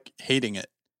 It's like hating it.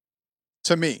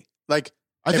 To me, like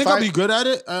I If think I'll I- be good at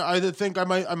it. I think I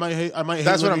might hate.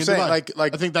 that's what living I'm in saying. Dubai.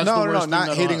 Like I think that's no, the worst thing not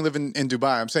that'll hating happen. living in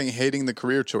Dubai. I'm saying hating the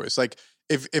career choice. Like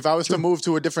if I was to True. move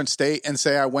to a different state and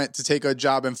say I went to take a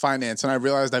job in finance and I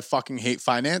realized I fucking hate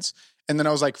finance, and then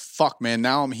I was like, fuck, man,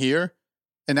 now I'm here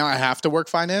and now I have to work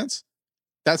finance.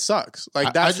 That sucks.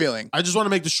 Like that feeling. I just want to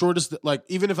make the shortest. Like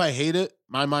even if I hate it,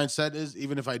 my mindset is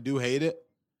even if I do hate it,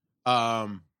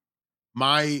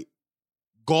 my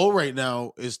goal right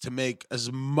now is to make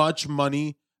as much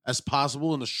money as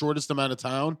possible in the shortest amount of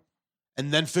time,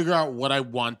 and then figure out what I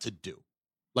want to do,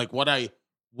 like what I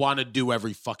want to do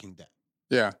every fucking day.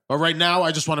 Yeah. But right now,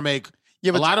 I just want to make Yeah,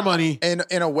 a but lot of money in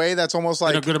a way that's almost in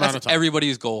like a good amount of That's time.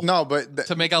 everybody's goal. no, but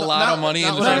To make a No, lot not- of money in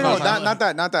not- the no, short no, amount no, of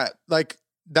time. not that. Like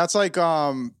that's like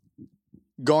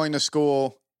going to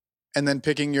school and then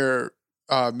picking your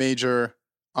major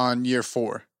on year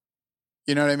 4.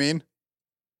 You know what I mean?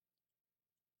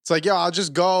 It's like, yo, I'll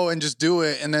just go and just do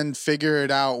it and then figure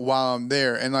it out while I'm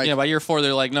there. And like, Yeah, by year 4,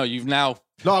 they're like, no, you've now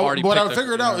No, already what I picked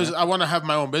figured a- out is I want to have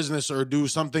my own business or do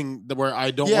something where I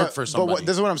don't yeah, work for but somebody.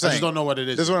 this is what I'm I saying. just don't know what it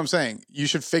is. This is what I'm saying. You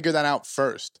should figure that out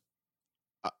first.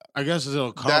 I guess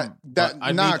it'll come. That- but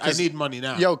I nah, need 'cause- need money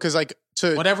now. Yo, because like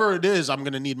to Whatever it is, I'm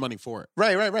gonna need money for it.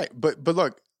 right. But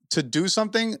look, to do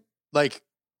something like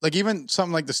even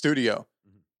something like the studio,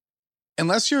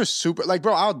 unless you're super like,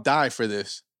 bro, I'll die for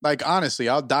this. Like honestly,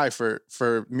 I'll die for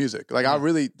music. Like I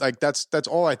really like that's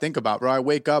all I think about, bro. I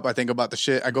wake up, I think about the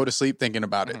shit. I go to sleep thinking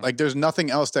about it. Like there's nothing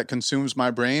else that consumes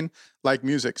my brain like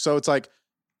music. So it's like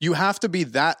you have to be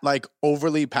that like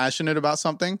overly passionate about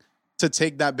something to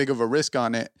take that big of a risk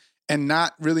on it, and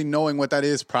not really knowing what that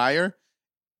is prior.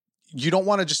 You don't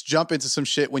want to just jump into some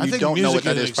shit when you don't know what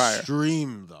that is prior.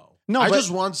 Extreme though. No, I but-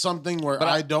 just want something where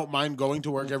I don't mind going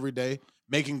to work every day,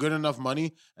 making good enough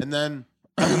money, and then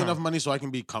having enough money so I can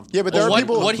be comfortable. Yeah, but there are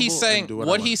people. What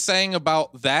he's saying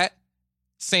about that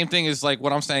same thing is like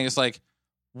what I'm saying is like,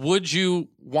 would you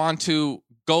want to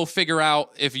go figure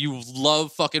out if you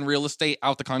love fucking real estate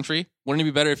out the country? Wouldn't it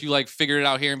be better if you like figured it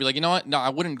out here and be like, you know what? No, I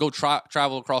wouldn't go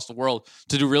travel across the world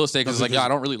to do real estate because it's like, yeah, I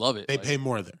don't really love it. They like, pay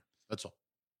more there. That's all.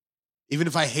 Even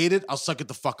if I hate it, I'll suck it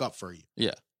the fuck up for you.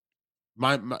 Yeah.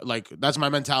 My like that's my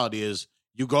mentality is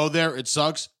you go there, it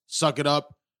sucks, suck it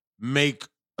up, make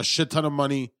a shit ton of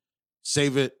money,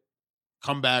 save it,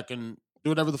 come back and do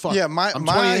whatever the fuck. Yeah, I'm my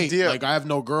 28. idea. Like I have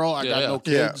no girl, I got no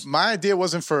Yeah, kids. my idea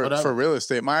wasn't for Whatever. real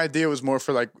estate. My idea was more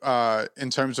for like in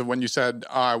terms of when you said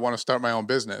I want to start my own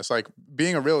business. Like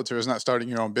being a realtor is not starting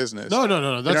your own business. No. That's You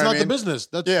know what not I the mean? business.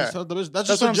 That's Yeah. just not the business. That's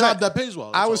That's just a what I'm job saying. that pays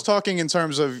well. I That's was all. talking in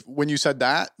terms of when you said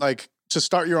that, like to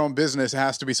start your own business, it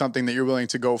has to be something that you're willing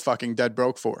to go fucking dead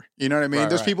broke for. You know what I mean? Right,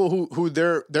 There's right. people who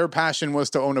their passion was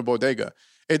to own a bodega.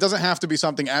 It doesn't have to be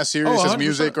something as serious as 100%.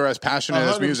 music or as passionate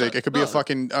as 100%. music. It could be a No.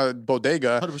 fucking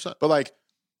bodega. 100%. But like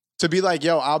to be like,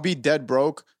 yo, I'll be dead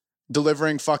broke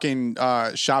delivering fucking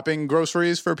shopping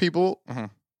groceries for people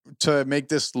to make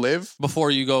this live.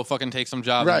 before you go fucking take some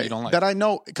job that Right. you don't like. That I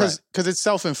know because it's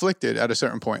self-inflicted at a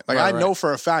certain point. Like Right, I know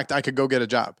for a fact I could go get a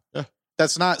job. Yeah.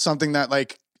 That's not something that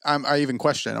like I even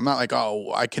question. I'm not like,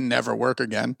 oh, I can never work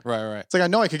again. right. It's like I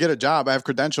know I could get a job. I have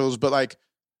credentials, but like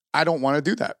I don't want to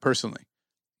do that personally.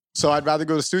 So I'd rather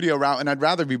go the studio route and I'd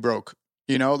rather be broke.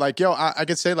 You know, like, yo, I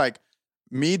could say like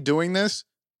me doing this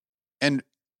and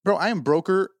bro, I am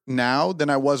broker now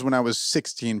than I was when I was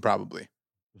 16, probably.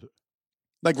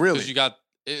 Like really. Because you got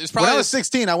it's When probably I was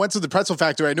 16, I went to the pretzel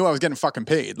factory. I knew I was getting fucking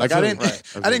paid. Like I didn't, Right.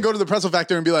 I didn't go to the pretzel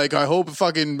factory and be like, I hope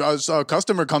fucking a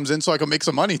customer comes in so I can make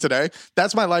some money today.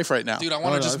 That's my life right now. dude, I want No,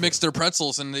 to no, just I- mix their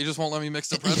pretzels and they just won't let me mix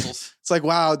their pretzels. It's like,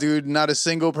 wow, dude, not a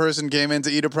single person came in to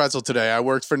eat a pretzel today. I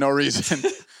worked for no reason.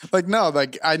 Like, no,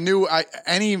 like I knew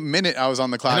any minute I was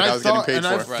on the clock, I was getting paid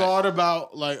and for. I thought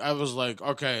about like I was like,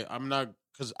 okay, I'm not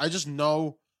because I just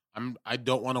know I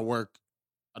don't want to work.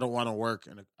 I don't want to work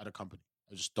at a company.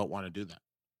 I just don't want to do that.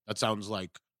 That sounds like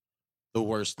the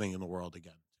worst thing in the world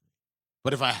again.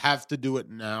 But if I have to do it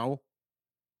now,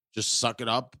 just suck it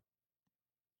up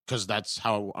because that's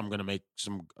how I'm gonna make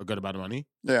a good amount of money.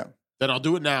 Yeah. Then I'll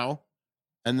do it now,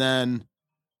 and then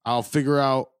I'll figure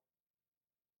out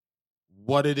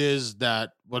what it is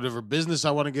that whatever business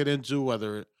I want to get into,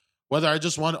 whether I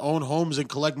just want to own homes and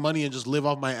collect money and just live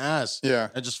off my ass Yeah.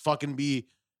 and just fucking be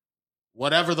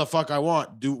whatever the fuck I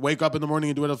want. Wake up in the morning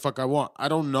and do whatever the fuck I want. I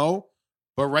don't know.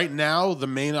 But right now, the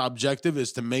main objective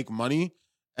is to make money.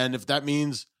 And if that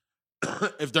means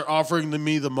if they're offering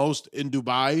me the most in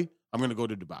Dubai, I'm going to go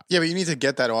to Dubai. Yeah, but you need to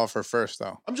get that offer first,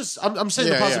 though. I'm saying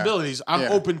Yeah, the possibilities. I'm Yeah.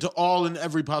 open to all and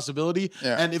every possibility.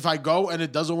 Yeah. And if I go and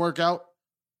it doesn't work out,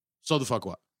 so the fuck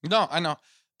what? No, I know.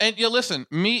 And yeah, listen,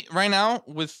 me right now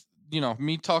with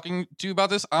me talking to you about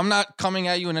this, I'm not coming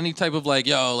at you in any type of like,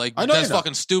 yo, like I know that's you're not.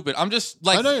 fucking stupid. I'm just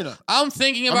like, I know you're not. I'm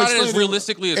thinking I'm about it as explaining-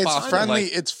 realistically as It's possible. friendly.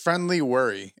 Like, It's friendly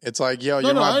worry. It's like, yo, No,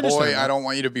 you're no, I my understand boy. that. I don't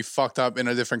want you to be fucked up in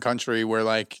a different country where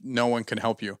like no one can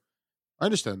help you. I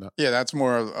understand that. Yeah, that's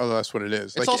more or less what it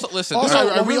is. it's Like, also listen. also, all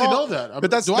right, I when we really all- know that. but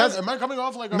that's- am I coming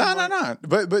off like I'm No.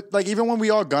 But like even when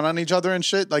we all gun on each other and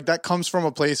shit, like that comes from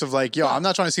a place of like, yo, I'm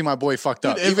not trying to see my boy fucked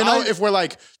up. Dude, if Even though I- if we're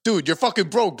like, dude, you're fucking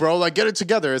broke, bro. Like get it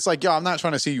together. It's like, yo, I'm not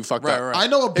trying to see you fucked Right, up. right. I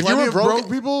know If you plenty were of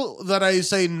broke people that I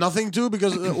say nothing to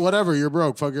because whatever, you're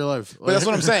broke. Fuck your life. But that's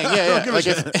what I'm saying. I Yeah, don't yeah. give a Like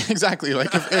shit. if, exactly.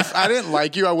 Like if I didn't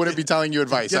like you, I wouldn't be telling you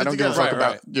advice. Get I it don't give a together. fuck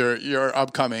Right, about your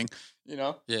upcoming. You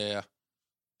know. yeah.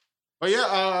 But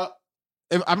yeah,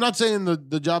 I'm not saying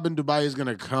the job in Dubai is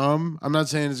gonna come. I'm not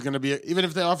saying it's gonna be even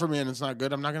if they offer me and it's not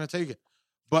good, I'm not gonna take it.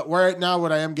 But right now,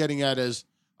 what I am getting at is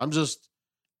I'm just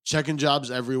checking jobs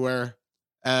everywhere.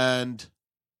 And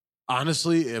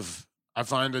honestly, if I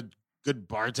find a good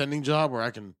bartending job where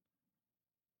I can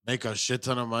make a shit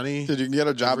ton of money, Did you get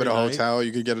a job Every at a night. hotel?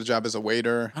 You could get a job as a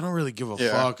waiter. I don't really give a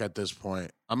Yeah. fuck at this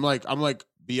point. I'm like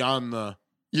beyond the.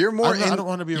 You're more. I don't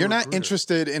want to be. You're not recruiter.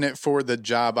 interested in it for the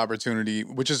job opportunity,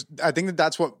 which is, I think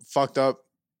that's what fucked up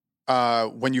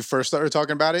when you first started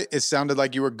talking about it. It sounded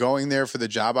like you were going there for the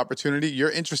job opportunity.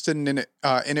 You're interested in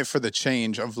it for the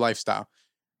change of lifestyle.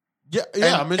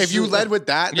 Yeah. And if you led with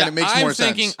that, then it makes more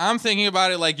sense. I'm thinking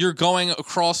about it like you're going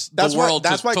across That's the why- world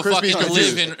that's why to Crispy's fucking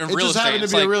confused. live in it real just estate. happened to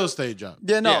It's be a like- real estate job.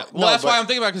 Yeah, no. yeah. Well, that's but- why I'm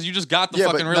thinking about it, because you just got the yeah,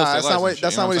 fucking but real estate that's not what license.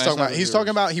 that's not what he's talking about. saying? He's talking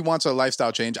about he wants a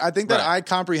lifestyle change. I think that Right. I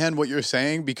comprehend what you're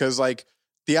saying because like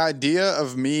the idea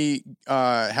of me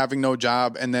having no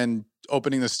job and then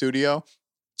opening the studio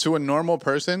to a normal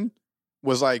person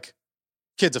was like,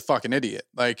 kid's a fucking idiot.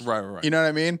 Like, Right. you know what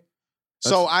I mean?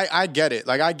 So I get it.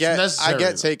 Like I get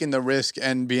necessary, taking the risk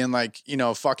and being like, you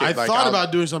know, fuck it. I like, thought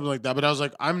about doing something like that, but I was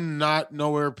like, I'm not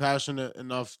nowhere passionate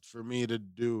enough for me to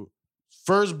do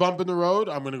first bump in the road.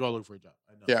 I'm gonna go look for a job.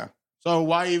 I know. Yeah. So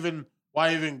why even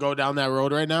go down that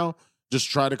road right now? Just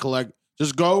try to collect.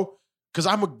 Just go because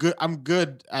I'm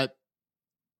good at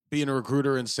being a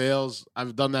recruiter in sales.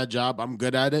 I've done that job. I'm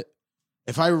good at it.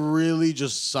 If I really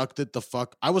just sucked it the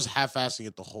fuck, I was half-assing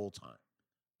it the whole time.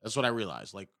 That's what I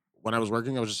realized. Like when I was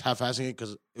working, I was just half-assing it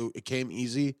because it came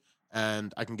easy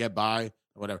and I can get by,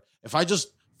 whatever. If I just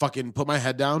fucking put my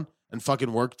head down and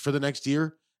fucking worked for the next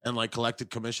year and like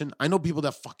collected commission, I know people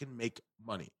that fucking make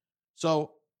money.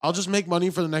 So I'll just make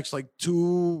money for the next like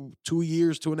 2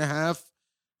 years, 2.5,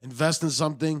 invest in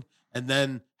something, and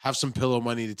then have some pillow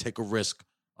money to take a risk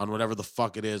on whatever the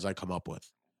fuck it is I come up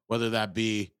with. Whether that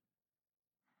be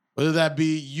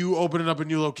you opening up a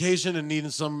new location and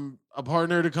needing a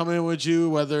partner to come in with you,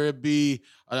 whether it be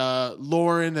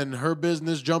Lauren and her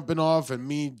business jumping off and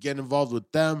me getting involved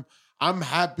with them. I'm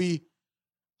happy.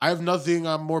 I have nothing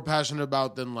I'm more passionate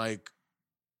about than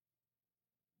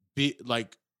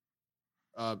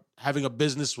having a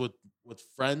business with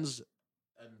friends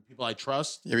and people I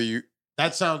trust. Yeah,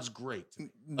 That sounds great.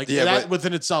 Like yeah, that but,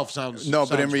 within itself sounds no,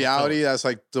 but in sounds reality, fulfilling. that's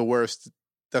like the worst.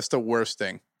 That's the worst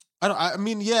thing. I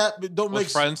mean, yeah, but don't With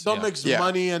mix friends, don't yeah. mix Yeah.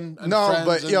 money and No, friends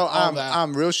but and yo, all that.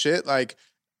 I'm real shit. Like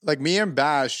me and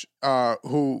Bash,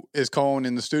 who is Cohen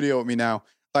in the studio with me now.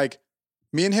 Like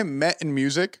me and him met in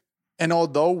music, and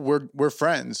although we're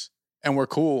friends and we're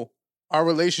cool, our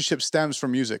relationship stems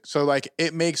from music. So like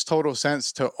it makes total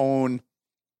sense to own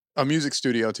a music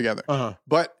studio together. Uh-huh.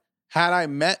 But had I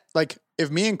met, like, if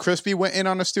me and Crispy went in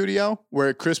on a studio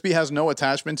where Crispy has no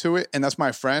attachment to it, and that's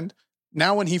my friend,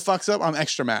 now when he fucks up, I'm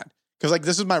extra mad because like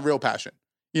this is my real passion.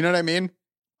 You know what I mean?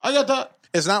 I got that.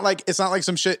 It's not like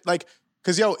some shit like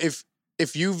because yo,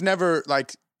 if you've never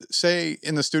like say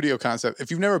in the studio concept,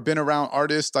 if you've never been around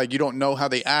artists, like you don't know how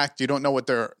they act, you don't know what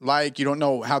they're like, you don't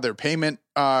know how their payment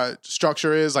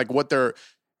structure is, like what they're.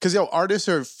 Because, yo, artists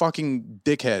are fucking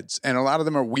dickheads, and a lot of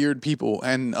them are weird people,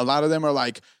 and a lot of them are,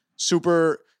 like,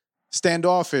 super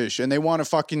standoffish, and they want to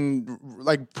fucking,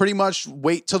 like, pretty much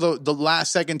wait till the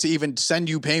last second to even send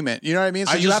you payment. You know what I mean?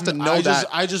 So you have to know that.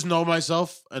 I just know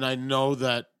myself, and I know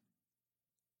that,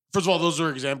 first of all, those are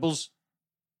examples.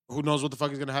 Who knows what the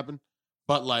fuck is going to happen?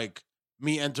 But, like,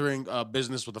 me entering a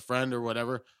business with a friend or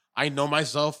whatever, I know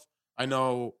myself. I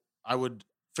know I would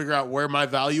figure out where my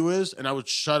value is, and I would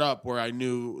shut up where I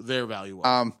knew their value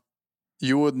was.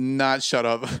 You would not shut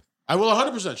up. I will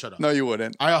 100% shut up. No, you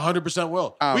wouldn't. I 100%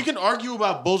 will. We can argue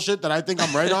about bullshit that I think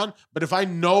I'm right on, but if I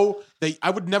know that I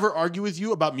would never argue with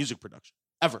you about music production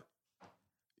ever.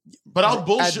 But I'll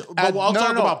bullshit. I'll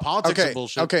talk about politics and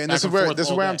bullshit. Okay, and this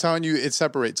is where I'm telling you it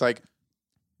separates. Like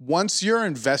once you're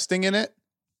investing in it,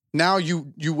 now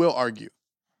you will argue.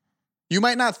 You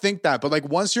might not think that, but like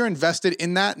once you're invested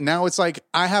in that, now it's like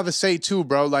I have a say too,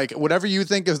 bro. Like whatever you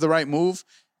think is the right move,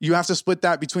 you have to split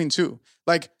that between two.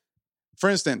 Like, for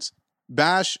instance,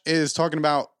 Bash is talking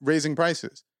about raising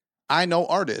prices. I know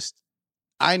artists.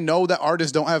 I know that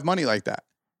artists don't have money like that.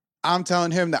 I'm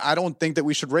telling him that I don't think that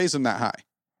we should raise them that high.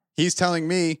 He's telling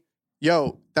me,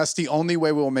 yo, that's the only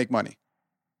way we will make money.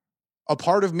 A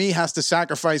part of me has to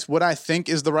sacrifice what I think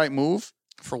is the right move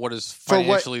for what is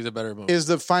financially the better move. Is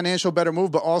the financial better move,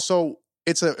 but also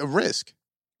it's a risk.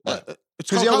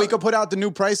 Because we could put out the new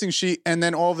pricing sheet and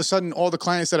then all of a sudden all the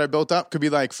clients that I built up could be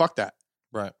like, fuck that.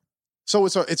 Right. So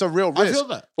it's a real risk. I feel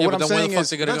that. But what I'm saying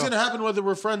is that's going to happen whether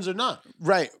we're friends or not.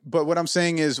 Right. But what I'm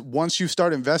saying is once you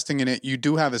start investing in it, you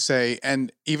do have a say.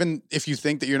 And even if you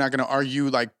think that you're not going to argue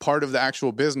like part of the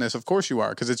actual business, of course you are,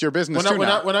 because it's your business When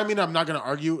I mean I'm not going to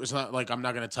argue, it's not like I'm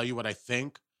not going to tell you what I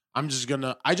think. I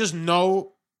just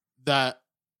know that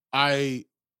I'm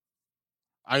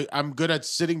good at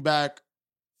sitting back,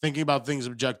 thinking about things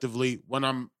objectively when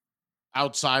I'm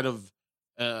outside of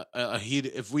a heat.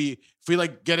 If we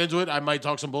like get into it, I might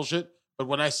talk some bullshit. But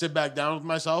when I sit back down with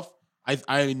myself,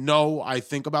 I know I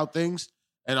think about things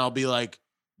and I'll be like,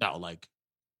 no, like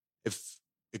if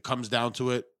it comes down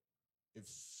to it, if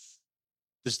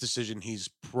this decision he's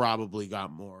probably got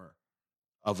more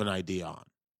of an idea on.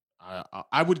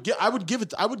 I would give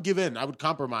in. I would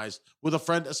compromise with a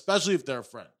friend, especially if they're a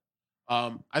friend.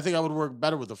 I think I would work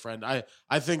better with a friend.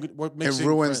 I think what makes it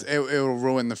ruins it will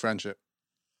ruin the friendship.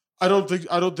 I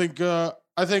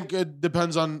think it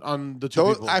depends on the two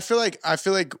people. I feel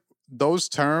like those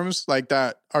terms like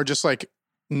that are just like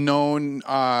known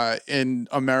in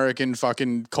American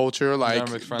fucking culture, like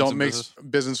don't mix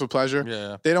business with pleasure.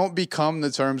 Yeah. They don't become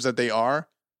the terms that they are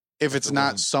if it's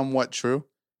not somewhat true.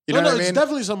 You know what I mean? It's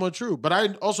definitely somewhat true. But I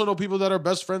also know people that are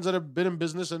best friends that have been in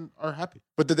business and are happy.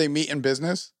 But did they meet in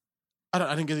business?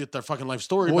 I didn't get their fucking life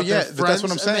story. Well, but yeah, they're but that's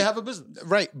what I'm friends saying. And they have a business,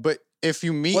 right? But if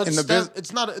you meet in the business,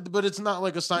 it's not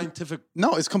like a scientific.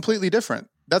 No, it's completely different.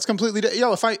 That's completely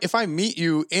yo. If I meet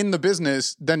you in the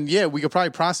business, then yeah, we could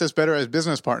probably process better as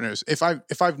business partners. If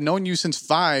I've known you since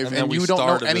 5 and you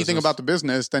don't know anything about the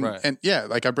business, then and yeah,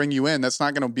 like I bring you in, that's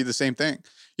not going to be the same thing.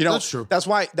 You know, that's true. That's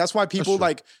why people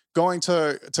like going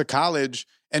to college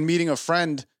and meeting a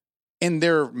friend in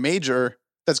their major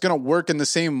that's going to work in the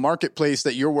same marketplace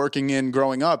that you're working in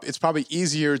growing up. It's probably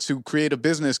easier to create a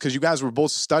business because you guys were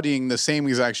both studying the same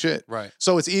exact shit. Right.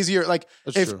 So it's easier. Like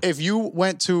if you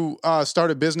went to start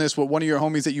a business with one of your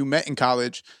homies that you met in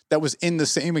college that was in the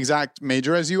same exact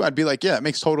major as you, I'd be like, yeah, it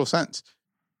makes total sense.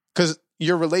 Because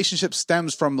your relationship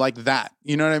stems from like that.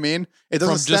 You know what I mean? It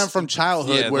doesn't stem from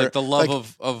childhood where like the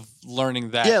love of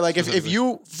learning that. Yeah, like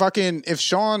if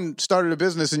Sean started a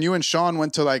business and you and Sean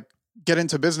went to like get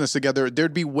into business together,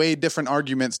 there'd be way different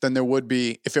arguments than there would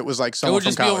be if it was like someone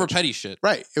from college. It would just be over petty shit.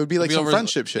 Right. It would be like some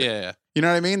friendship shit. Yeah. You know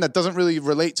what I mean? That doesn't really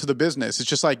relate to the business. It's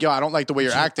just like, yo, I don't like the way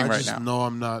you're acting right now. No,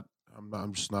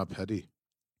 I'm just not petty.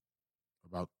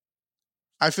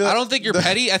 I don't think you're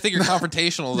petty. I think you're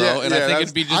confrontational though, and I think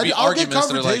it'd be just arguments. I'll get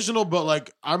confrontational, but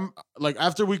like I'm like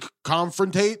after we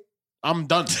confrontate, I'm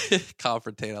done.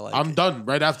 Confrontate, I like. I'm done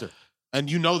right after, and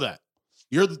you know that.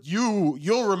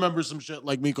 You'll remember some shit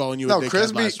like me calling you. No,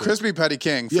 Crispy Petty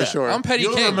King for sure. I'm Petty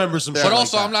King. You'll remember some, shit but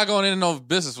also like I'm not going into no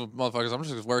business with motherfuckers. I'm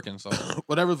just working. So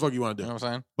whatever the fuck you want to do. You know what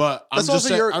I'm saying? But I'm just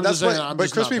saying.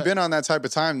 But Crispy been on that type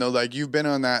of time though. Like you've been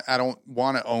on that. I don't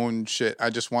want to own shit.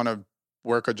 I just want to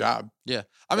work a job. Yeah,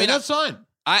 I mean that's fine.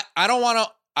 I don't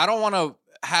want to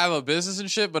have a business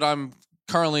and shit. But I'm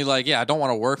currently like, yeah, I don't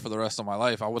want to work for the rest of my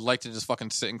life. I would like to just fucking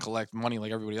sit and collect money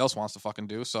like everybody else wants to fucking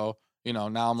do. So you know,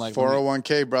 now I'm like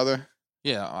 401k, brother.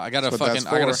 Yeah, I gotta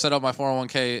set up my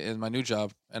 401k in my new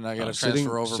job, and I gotta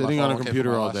transfer over. Sitting my 401k on a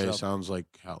computer all day job. sounds like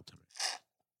hell to me.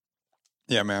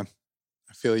 Yeah, man,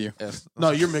 I feel you. Yes.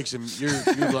 No, you're mixing. You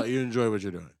enjoy what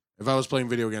you're doing. If I was playing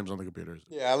video games on the computers,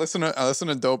 yeah, I listen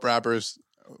to dope rappers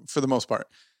for the most part.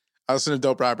 I listen to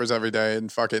dope rappers every day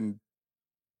and fucking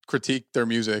critique their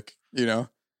music. You know,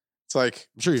 it's like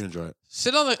I'm sure you enjoy it.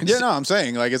 Sit on the I'm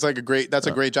saying like it's like a great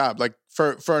job. Like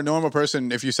for a normal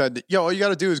person, if you said, yo, all you got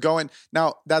to do is go in.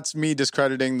 Now that's me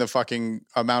discrediting the fucking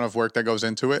amount of work that goes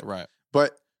into it. Right.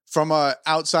 But from a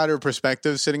outsider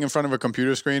perspective, sitting in front of a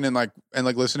computer screen and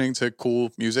listening to cool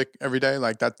music every day,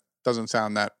 like that doesn't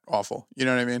sound that awful. You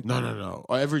know what I mean? No.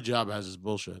 Every job has its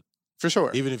bullshit. For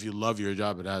sure. Even if you love your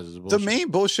job, it has its bullshit. The main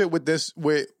bullshit with this,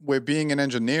 with being an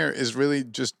engineer is really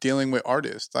just dealing with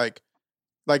artists. Like,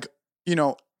 you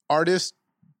know, artists,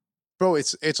 bro,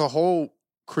 it's a whole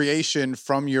creation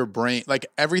from your brain. Like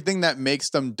everything that makes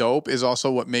them dope is also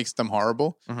what makes them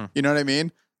horrible. Mm-hmm. You know what I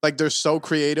mean? Like they're so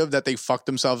creative that they fuck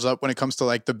themselves up when it comes to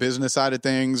like the business side of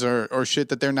things or shit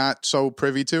that they're not so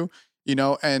privy to, you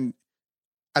know? And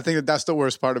I think that that's the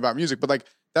worst part about music. But like,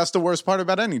 that's the worst part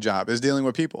about any job is dealing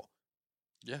with people.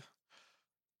 Yeah.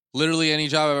 Literally any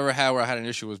job I've ever had where I had an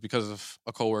issue was because of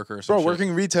a coworker or something. Bro,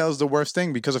 working retail is the worst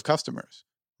thing because of customers.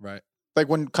 Right. Like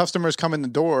when customers come in the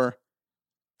door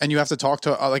and you have to talk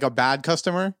to like a bad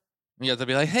customer. You have to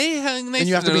be like, hey, nice. And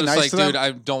you have to be nice to them. Dude,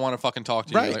 I don't want to fucking talk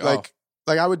to you. Right.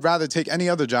 Like I would rather take any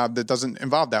other job that doesn't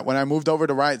involve that. When I moved over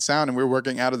to Riot Sound and we were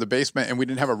working out of the basement and we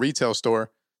didn't have a retail store,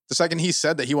 the second he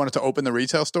said that he wanted to open the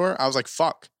retail store, I was like,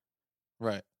 fuck.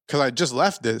 Right. Because I just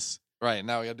left this. Right.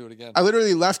 Now we got to do it again. I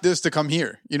literally left this to come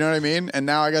here. You know what I mean? And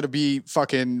now I got to be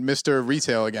fucking Mr.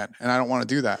 Retail again. And I don't want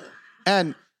to do that.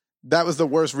 And that was the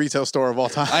worst retail store of all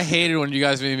time. I hated when you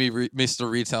guys made me Mr.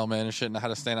 Retail, man, and shit, and I had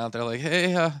to stand out there like,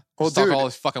 hey, well, dude, all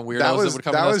these fucking weirdos that would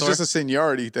come in that was store. just a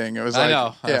seniority thing. It was like,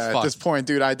 at this point,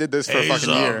 dude, I did this for a fucking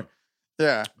year.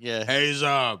 Yeah. Yeah. Haze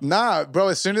up. Nah, bro,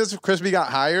 as soon as Crispy got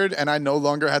hired and I no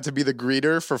longer had to be the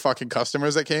greeter for fucking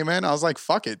customers that came in, I was like,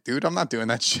 fuck it, dude. I'm not doing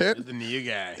that shit. You're the new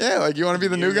guy. Yeah, like you want to be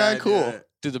the new guy? Cool.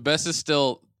 Dude, the best is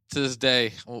still to this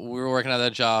day. We were working at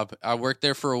that job. I worked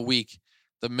there for a week.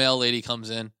 The mail lady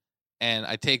comes in and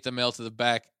I take the mail to the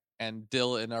back and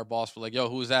Dill and our boss were like, yo,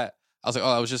 who's that? I was like,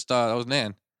 oh, that was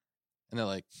Nan. And they're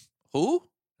like, who?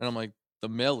 And I'm like, the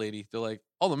mail lady. They're like,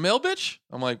 oh, the mail bitch?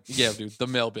 I'm like, yeah, dude, the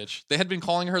mail bitch. They had been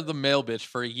calling her the mail bitch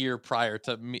for a year prior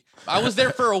to me. I was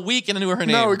there for a week and I knew her name.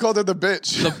 No, we called her the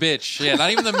bitch. The bitch. Yeah, not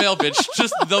even the mail bitch,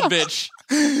 just the bitch.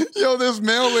 Yo, this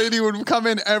mail lady would come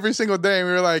in every single day, and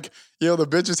we were like, yo, the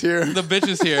bitch is here. The bitch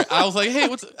is here. I was like, hey,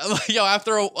 yo,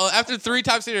 after 3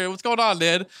 times here, what's going on,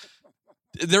 dude?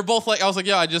 They're both like, I was like,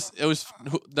 yo, I was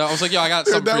like, yo, I got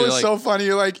something That for you. was Like, so funny.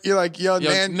 You're like, yo,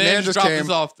 Nan just dropped came. us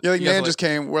off. You're like, You guys Nan are just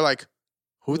came. We're like,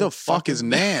 who the fuck is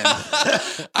Nan?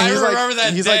 I He's remember like,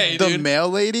 that he's day, like, the dude. mail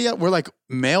lady? We're like,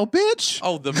 mail bitch?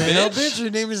 Oh, the Mail bitch. bitch. Her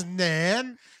name is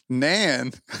Nan.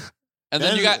 Nan. And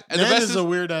then you got and the Nan best is a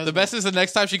weird ass. the best is the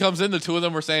next time she comes in, the two of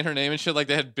them were saying her name and shit like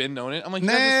they had been known it. I'm like, you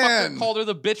guys just Nan. fucking called her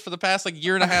the bitch for the past like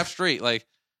year and a half straight. Like,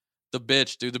 the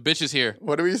bitch, dude. The bitch is here.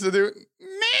 What do we used to do?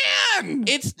 Nan!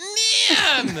 It's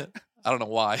Nan. I don't know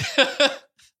why.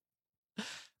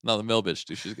 No, the mail bitch,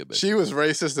 dude. She's a good bitch. She was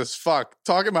racist as fuck.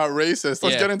 Talking about racist.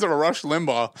 Let's Yeah. get into the Rush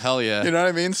Limbaugh. Hell yeah. You know what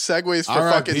I mean? Segues for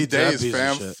R.I.P. fucking to that days, piece of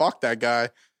fam. shit. Fuck that guy.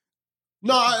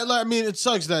 No, I mean it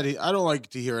sucks that I don't like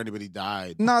to hear anybody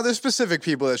died. No, there's specific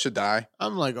people that should die.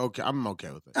 I'm like, okay, I'm okay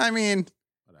with it. I mean,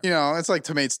 you know, it's like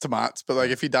tomatoes, but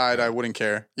like if he died, I wouldn't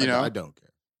care. You know? I don't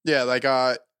care. Yeah, like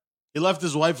He left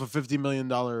his wife a $50 million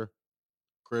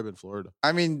crib in Florida.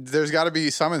 I mean, there's got to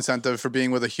be some incentive for being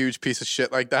with a huge piece of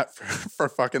shit like that for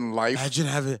fucking life. Imagine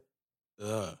having.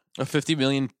 Ugh. A $50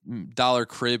 million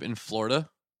crib in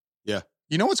Florida.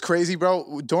 You know what's crazy,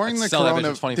 bro? During I'd the sell that bitch corona,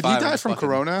 at 25 did he die and from fucking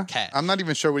corona? cash. I'm not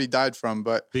even sure what he died from,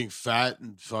 but Being fat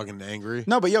and fucking angry.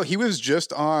 no, but yo, he was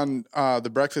just on the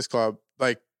Breakfast Club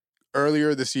like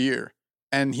earlier this year,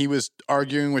 and he was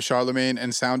arguing with Charlemagne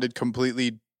and sounded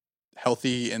completely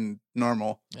healthy and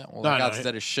normal. Yeah, well, No, that no, guy's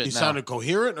dead as shit He now. sounded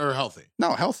coherent or healthy,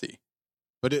 No, healthy.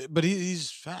 but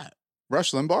he's fat.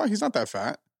 Rush Limbaugh, he's not that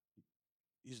fat.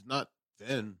 He's not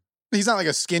thin. He's not like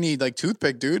a skinny like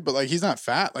toothpick dude, but like he's not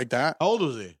fat like that. How old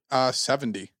was he?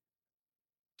 70.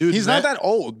 Dude, He's not that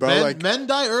old, bro. Like men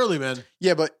die early, man.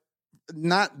 yeah, but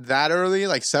not that early.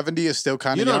 Like 70 is still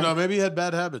kind You of don't young. know. Maybe he had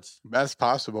bad habits. That's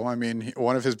possible. I mean,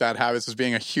 one of his bad habits is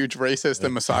being a huge racist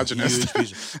and misogynist. Huge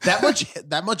piece of-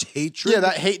 that much hatred. Yeah,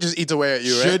 that hate just eats away at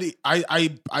you, right?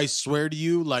 should I swear to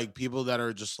you, like people that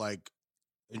are just like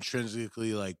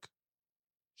intrinsically like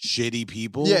shitty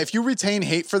people. Yeah, if you retain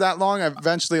hate for that long,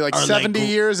 eventually like Are, 70 like,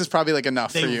 years is probably like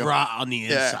enough for they you. rot on the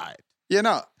Yeah. inside. You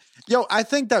know, yo, I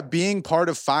think that being part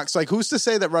of Fox, like who's to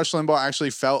say that Rush Limbaugh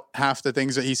actually felt half the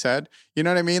things that he said? You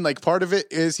know what I mean? Like part of it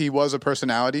is he was a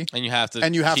personality and you have to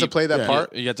to play that yeah.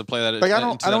 part. You have to play that. Like I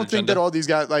into don't think agenda. that all these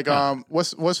guys like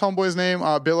what's homeboy's name?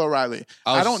 Bill O'Reilly.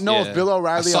 I don't know if Bill I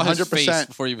O'Reilly saw his 100%. face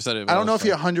before you even said it. but I don't know if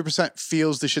he was 100%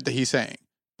 feels the shit that he's saying,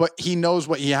 but he knows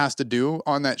what he has to do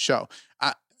on that show.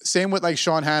 Same with like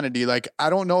Sean Hannity. Like, I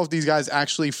don't know if these guys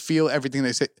actually feel everything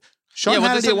they say. Sean Yeah,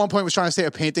 well, Hannity at one point was trying to say a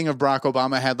painting of Barack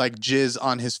Obama had like jizz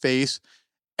on his face.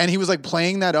 And he was like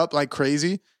playing that up like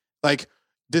crazy. Like,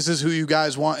 this is who you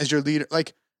guys want as your leader.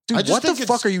 Like, I dude, just what the think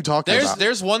fuck are you talking about?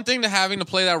 There's one thing to having to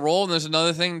play that role, and there's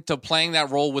another thing to playing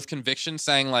that role with conviction,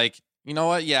 saying like, you know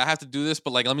what, yeah, I have to do this, but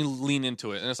like, let me lean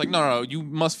into it. And it's like, no, you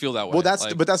must feel that way. Well, that's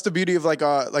like, but that's the beauty of like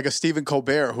a Stephen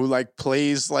Colbert who like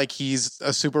plays like he's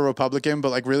a super Republican, but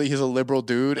like really he's a liberal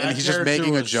dude, and That he's just character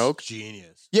making a was joke.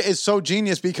 Genius. Yeah, it's so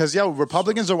genius because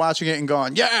Republicans are watching it and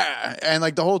going, yeah, and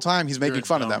like the whole time he's making You're a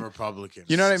fun of dumb them. Republican.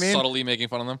 You know what I mean? subtly making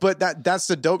fun of them. But that's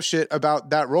the dope shit about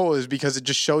that role is because it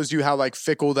just shows you how like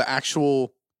fickle the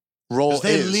actual role 'Cause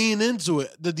they is. lean into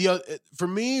it. For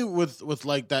me, with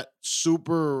like that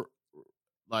super,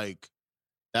 like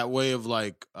that way of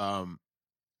like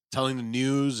telling the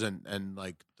news and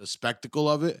like the spectacle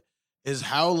of it is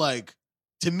how like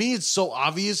to me it's so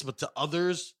obvious, but to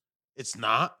others it's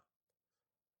not.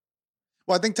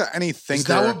 Well, I think to any Is thinker,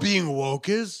 that what being woke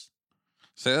is?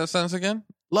 Say that sentence again.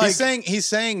 Like he's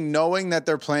saying knowing that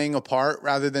they're playing a part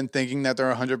rather than thinking that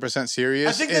they're 100% serious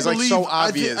I think is they like believe, so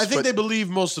obvious. I think but- they believe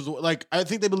most of the like. I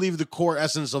think they believe the core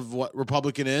essence of what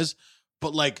Republican is,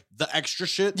 but like the extra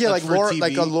shit. yeah, that's like for Laura, TV,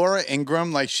 like a Laura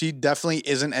Ingraham, like she definitely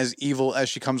isn't as evil as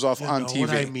she comes off you on know TV. What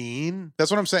I mean, That's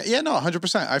what I'm saying. Yeah, no,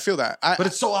 100%. I feel that. but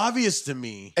it's so obvious to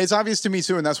me. It's obvious to me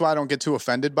too, and that's why I don't get too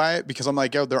offended by it because I'm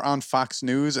like, yo, they're on Fox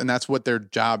News, and that's what their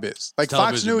job is. Like Fox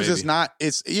television, News is baby. not.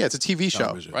 It's a TV show.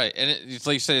 Television. Right, and it's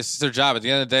like you said, it's their job. At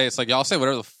the end of the day, it's like y'all say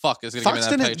whatever the fuck is going to give me Fox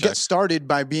that didn't paycheck. get started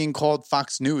by being called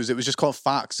Fox News. It was just called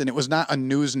Fox, and it was not a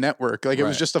news network. Like it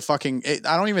was Right. just a fucking.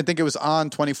 I don't even think it was on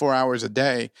 24 hours a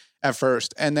day at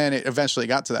first, and then it eventually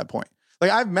got to that point.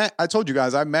 Like I told you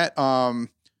guys, I met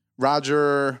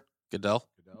Roger. Goodell.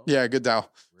 Yeah, Goodell.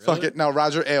 Really? Fuck it. No,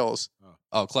 Roger Ailes.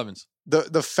 Oh, Clemens.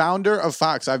 The founder of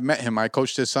Fox. I've met him. I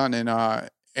coached his son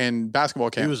in basketball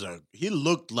camp. He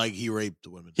looked like he raped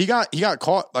women. He got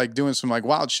caught like doing some like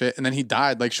wild shit, and then he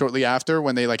died like shortly after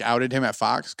when they like outed him at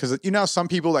Fox, because you know how some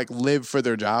people like live for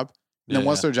their job, and then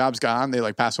once their job's gone, they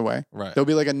like pass away. Right. There'll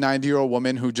be like a 90-year-old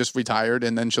woman who just retired,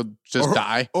 and then she'll just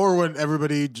die. Or when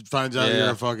everybody finds out you're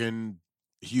a fucking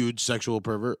huge sexual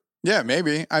pervert. Yeah,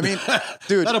 maybe. I mean,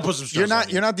 dude, that'll put some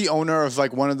stress you're not the owner of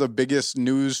like one of the biggest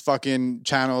news fucking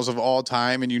channels of all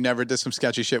time, and you never did some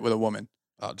sketchy shit with a woman.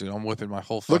 Oh, dude, I'm whipping my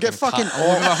whole fucking Look at fucking I'm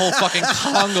whipping my whole fucking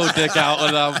Congo dick out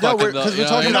when I'm fucking. we're talking Dude,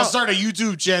 about I'll start a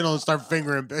YouTube channel and start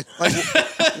fingering bitch.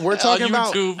 Like, we're talking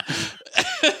about YouTube.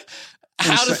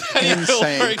 How does that even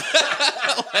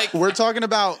work? Like, we're talking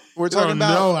about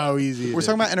know how easy we're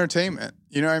talking about entertainment.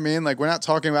 You know what I mean? Like, we're not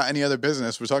talking about any other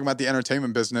business. We're talking about the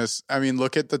entertainment business. I mean,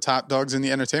 look at the top dogs in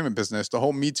the entertainment business. The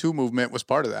whole Me Too movement was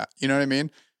part of that. You know what I mean?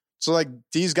 So like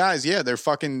these guys, yeah,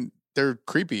 they're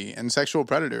creepy and sexual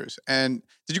predators. And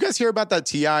did you guys hear about that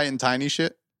T.I. and Tiny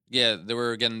shit? yeah, they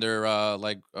were getting their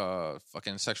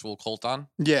fucking sexual cult on.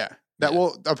 Yeah.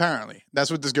 Well, apparently that's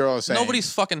what this girl is saying.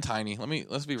 Nobody's fucking tiny.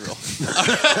 Let's be real.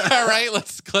 All right,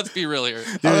 let's be real here.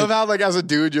 I love how like as a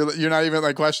dude you're not even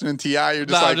like questioning T.I. You're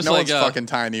just no one's fucking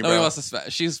tiny, bro. Wants to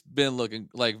she's been looking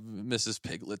like Mrs.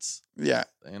 Piglets. Yeah,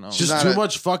 you know, it's just too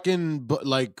much fucking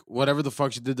like whatever the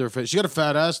fuck she did to her face. She got a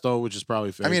fat ass though, which is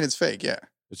probably fake. I mean, it's fake. Yeah,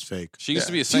 it's fake. She used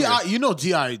to be a singer. T.I., you know,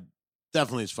 T.I.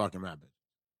 definitely is fucking mad bitch.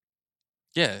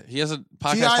 Yeah, he has a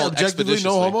podcast T.I. called objectively Expeditiously.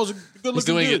 No homos. He's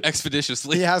doing it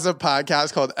expeditiously. He has a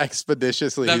podcast called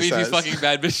Expeditiously. That means he's fucking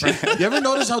bad bitch. You ever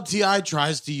notice how T.I.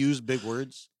 tries to use big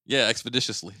words? Yeah,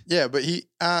 expeditiously. Yeah, but he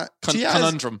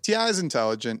conundrum. T.I. is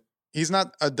intelligent. He's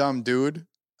not a dumb dude.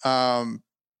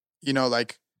 You know,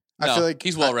 like I feel like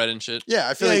he's well read and shit. Yeah,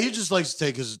 I feel like he just likes to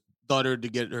take his daughter to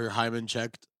get her hymen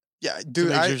checked. Yeah,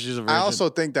 dude. I also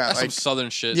think that that's like some southern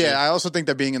shit. Yeah, dude. I also think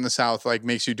that being in the South like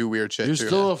makes you do weird shit. You're too.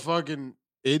 still a fucking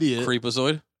idiot.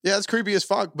 Creepazoid. Yeah, it's creepy as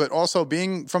fuck. But also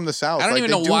being from the South, I don't like,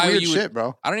 even know why weird you would, shit,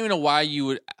 bro. I don't even know why you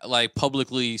would like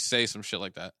publicly say some shit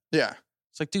like that. Yeah.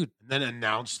 It's like, dude. And then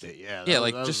announced it. Yeah. Yeah,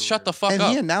 like just shut the fuck and up.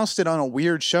 And he announced it on a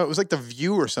weird show. It was like The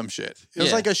View or some shit. It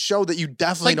was like a show that you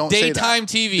definitely don't say that. Daytime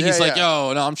TV. He's like,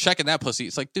 yo, no, I'm checking that pussy.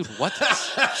 It's like, dude, what?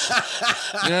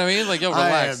 You know what I mean? Like, yo,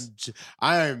 relax.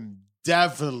 I am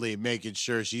definitely making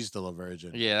sure she's still a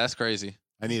virgin. Yeah, that's crazy.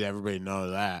 I need everybody to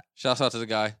know that. Shouts out to the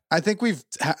guy. I think we've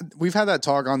had that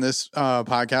talk on this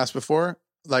podcast before,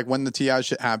 like when the T.I.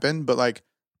 shit happened. But like,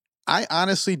 I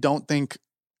honestly don't think.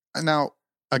 Now,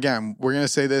 again, we're gonna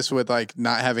say this with like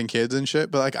not having kids and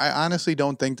shit, but like, I honestly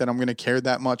don't think that I'm gonna care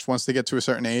that much once they get to a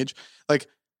certain age. Like,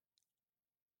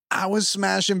 I was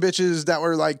smashing bitches that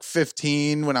were like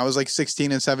 15 when I was like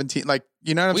 16 and 17. Like,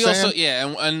 you know what I'm saying? Also,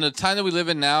 yeah, and the time that we live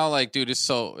in now, like, dude, it's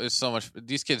so much.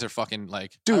 These kids are fucking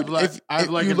like, dude. If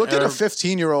you look at a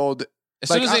 15-year-old, as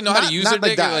soon as they know how to use their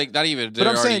dick, like not even. But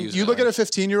I'm saying, you look at a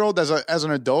 15-year-old as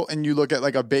an adult, and you look at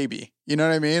like a baby. You know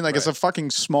what I mean? Like, it's a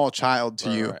fucking small child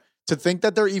to you. Right. To think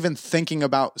that they're even thinking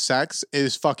about sex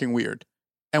is fucking weird.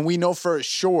 And we know for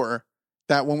sure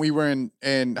that when we were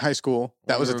in high school,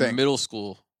 that was a thing. Middle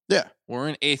school. Yeah. We're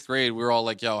in 8th grade. We were all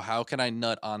like, yo, how can I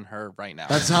nut on her right now?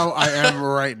 That's how I am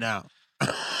right now.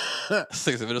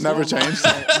 Never changed.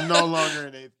 No longer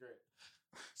in 8th grade.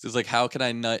 So it's like, how can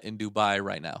I nut in Dubai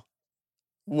right now?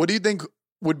 What do you think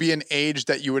would be an age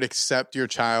that you would accept your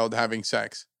child having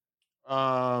sex?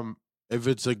 If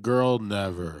it's a girl,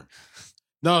 never.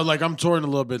 No, like I'm torn a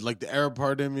little bit. Like the Arab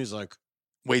part in me is like,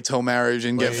 wait till marriage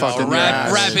and get fucking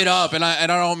wrap it up. And I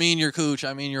don't mean your cooch.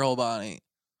 I mean your whole body.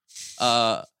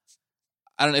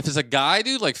 I don't know if it's a guy,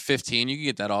 dude. Like 15, you can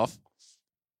get that off.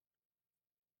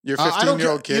 Your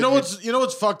 15-year-old kid. You know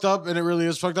what's fucked up, and it really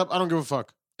is fucked up. I don't give a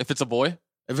fuck. If it's a boy,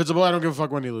 I don't give a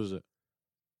fuck when you lose it.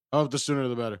 I hope the sooner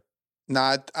the better.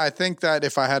 Nah, I think that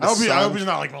if I had a son... I hope he's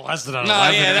not like molested on. No,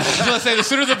 yeah, I was gonna say the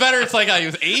sooner the better. It's like he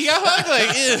was 8.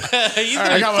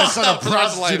 I got my son a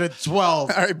prostitute at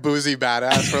 12. All right, boozy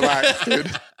badass, relax,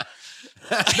 dude.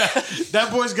 that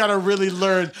boy's got to really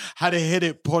learn how to hit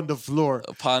it upon the floor.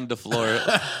 Upon the floor.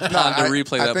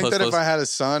 Replay that. I think that if I had a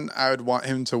son, I would want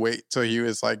him to wait till he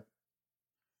was like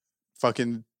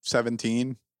fucking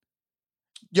 17.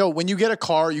 Yo, when you get a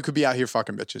car, you could be out here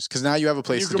fucking bitches because now you have a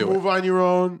place to do it. You can move on your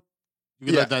own. You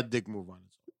can let that dick move on.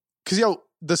 Because, yo,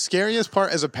 the scariest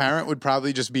part as a parent would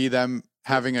probably just be them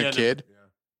having a kid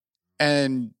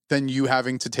and then you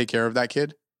having to take care of that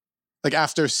kid. Like,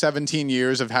 after 17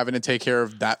 years of having to take care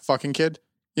of that fucking kid.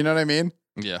 You know what I mean?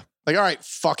 Yeah. Like, all right,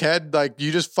 fuckhead. Like,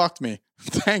 you just fucked me.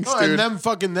 Thanks, dude. And them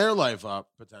fucking their life up,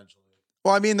 potentially.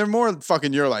 Well, I mean, they're more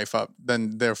fucking your life up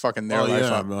than they're fucking their life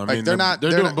up. I like, mean, they're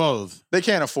doing both. They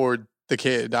can't afford the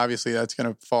kid. Obviously, that's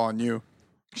going to fall on you.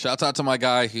 Shouts out to my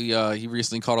guy. He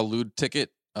recently caught a lewd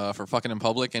ticket for fucking in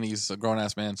public, and he's a grown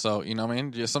ass man. So you know what I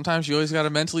mean. Just sometimes you always got to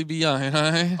mentally be young. You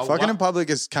know? Fucking in public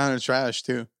is kind of trash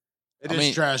too. It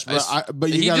is trash, but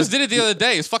he just did it the other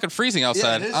day. It's fucking freezing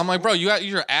outside. Yeah, I'm like, bro, you got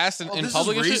your ass in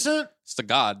public and shit. Recent? It's the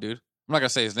god, dude. I'm not gonna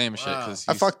say his name and shit because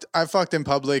I fucked in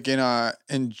public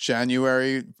in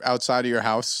January outside of your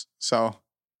house. So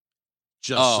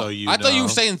so you know. I thought you were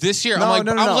saying this year. No, I was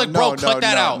like, bro, cut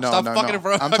that out. Stop no, fucking in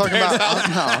front of I'm my talking parents' about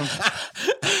house.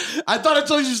 I thought I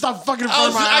told you to stop fucking in front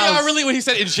of my I house. really, when he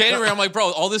said in January, I'm like,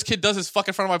 bro, all this kid does is fuck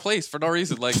in front of my place for no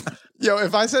reason. Like, Yo,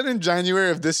 if I said in January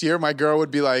of this year, my girl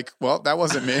would be like, well, that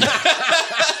wasn't me.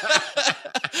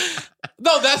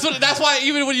 no, that's why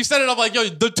even when you said it, I'm like, yo,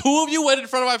 the two of you went in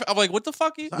front of my. I'm like, what the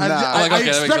fuck? I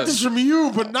expect this from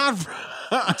you, but not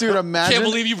from. Dude, imagine. Can't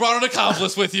believe you brought an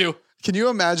accomplice with you. Can you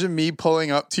imagine me pulling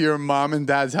up to your mom and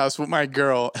dad's house with my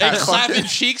girl and clapping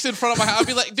cheeks in front of my house? I'd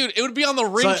be like, dude, it would be on the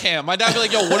ring cam. My dad would be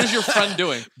like, yo, what is your friend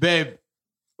doing? Babe,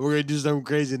 we're going to do something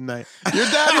crazy tonight. Your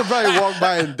dad would probably walk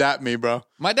by and dap me, bro.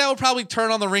 My dad would probably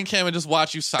turn on the ring cam and just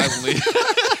watch you silently.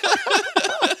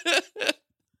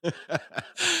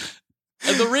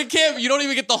 And the ring cam, you don't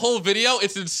even get the whole video.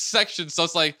 It's in sections. So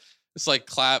it's like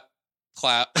clap,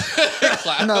 clap,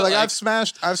 clap. No, like I've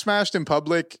smashed in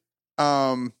public.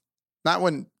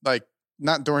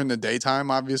 Not during the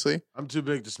daytime, obviously. I'm too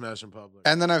big to smash in public.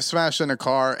 And then I've smashed in a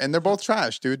car, and they're both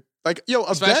trash, dude. Like, yo,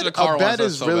 a car bed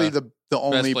is so really bad. the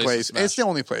only place place. to smash. It's the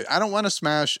only place. I don't want to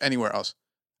smash anywhere else.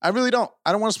 I really don't.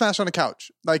 I don't want to smash on a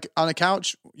couch. Like, on a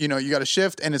couch, you know, you got to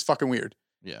shift, and it's fucking weird.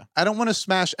 Yeah. I don't want to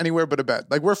smash anywhere but a bed.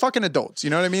 Like, we're fucking adults. You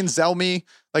know what I mean? Zell me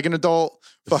like an adult.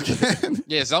 Fucking.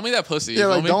 Yeah, sell me that pussy. Yeah,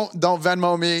 like, don't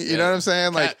Venmo me. You know what I'm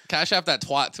saying? Like, cash app that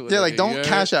twat to it. yeah, like, don't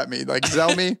cash at me. Like,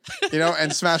 Zell me, you know,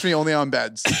 and smash me only on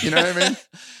beds. You know what I mean?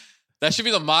 That should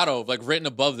be the motto, like, written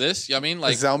above this. You know what I mean?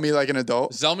 Like, Zell me like an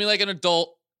adult. Zell me like an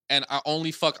adult, and I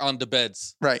only fuck on the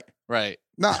beds. Right. Right.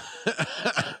 No.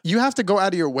 You have to go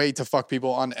out of your way to fuck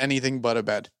people on anything but a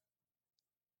bed.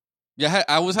 Yeah,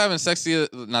 I was having sex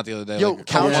not the other day. Yo, like a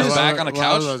couple couches- months back on a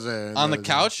couch. On The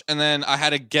couch, and then I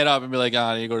had to get up and be like,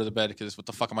 I need to go to the bed because what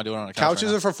the fuck am I doing on a couch?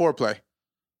 Couches are for foreplay.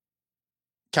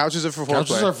 Couches are for foreplay.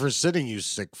 Couches are for sitting, you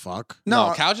sick fuck.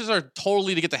 No, couches are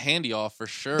totally to get the handy off for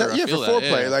sure. Yeah, for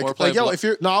foreplay. Like, yo, if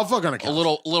you're No, I'll fuck on a couch. a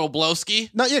little blowski.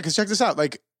 no, yeah, because check this out.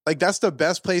 Like that's the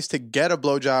best place to get a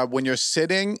blowjob when you're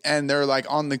sitting and they're like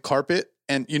on the carpet,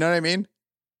 and you know what I mean?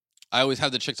 I always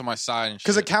have the chicks on my side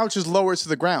Because a couch is lower to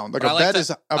the ground. Like But a I like bed to-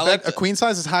 is I like a to- queen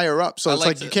size is higher up, so I it's like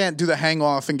like to- you can't do the hang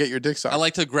off and get your dick sucked. I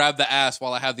like to grab the ass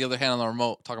while I have the other hand on the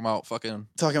remote, talking about fucking.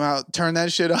 Talking about turn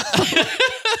that shit up.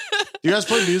 You guys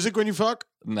play music when you fuck?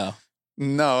 No.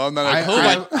 No, I'm not. I- What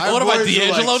am I, boys are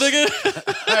D'Angelo, like-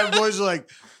 nigga? I have boys who are like,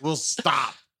 we'll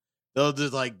stop. They'll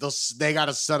just like they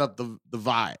gotta set up the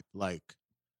vibe. Like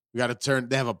we gotta turn.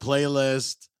 They have a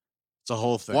playlist. It's a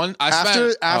whole thing.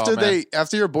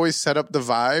 After your boys set up the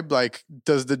vibe, like,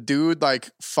 does the dude like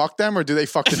fuck them or do they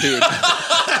fuck the dude?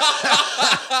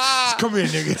 Come here,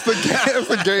 nigga. It's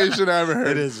the gayest shit I ever heard.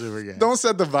 It is super gay. Don't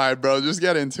set the vibe, bro. Just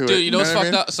get into it. Dude, you know what's what I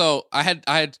fucked mean? up? So I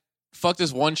had fucked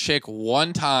this one chick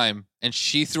one time, and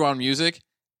she threw on music,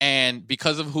 and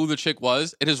because of who the chick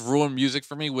was, it has ruined music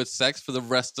for me with sex for the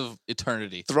rest of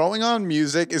eternity. Throwing on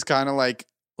music is kind of like,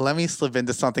 let me slip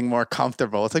into something more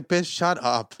comfortable. It's like, bitch, shut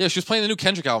up. Yeah, she was playing the new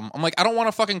Kendrick album. I'm like, I don't want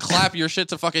to fucking clap your shit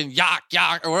to fucking yak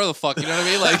yak or whatever the fuck. You know what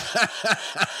I mean? Like,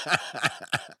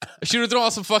 if she would throw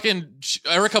on some fucking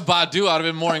Erykah Badu, I'd have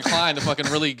been more inclined to fucking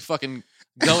really fucking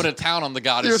go to town on the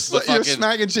goddess. You're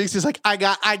smacking cheeks. He's like, I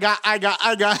got. I'm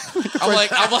like,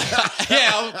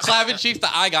 yeah, I'm clapping cheeks to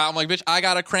I got. I'm like, bitch, I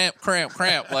got a cramp.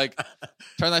 Like,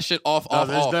 turn that shit off.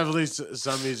 There's definitely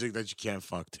some music that you can't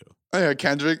fuck to. Oh, yeah,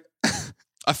 Kendrick.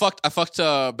 I fucked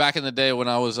back in the day when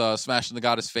I was smashing the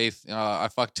goddess Faith. I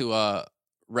fucked to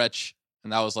Wretch,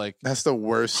 and that was like That's the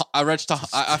worst. I wretched to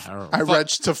I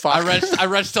wretched to fuck. I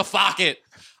wretched to fuck it.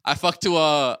 I fucked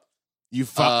to You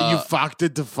fucked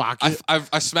it to fuck it.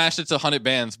 I smashed it to 100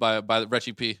 bands by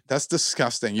Retchy P. That's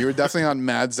disgusting. You were definitely on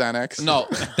Mad Xanax. No,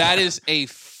 that is a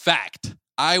fact.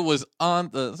 I was on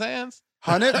the Xans.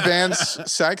 100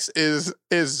 bands sex is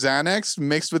Xanax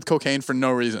mixed with cocaine for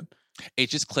no reason.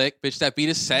 It just clicked, bitch. That beat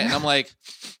is set, and I'm like,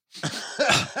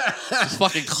 just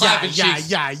fucking clapping cheeks,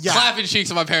 clapping cheeks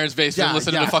in my parents' basement,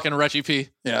 listening to fucking Retchy P.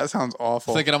 Yeah, that sounds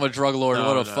awful. Thinking I'm a drug lord.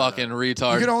 What a fucking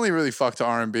retard. You can only really fuck to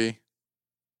R&B.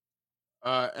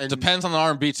 And Depends on the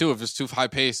R&B too. If it's too high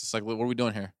paced, it's like, what are we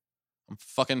doing here? I'm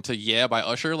fucking to Yeah by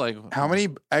Usher. Like, How many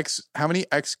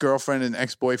ex-girlfriend and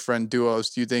ex-boyfriend duos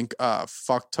do you think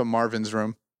fucked to Marvin's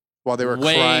Room while they were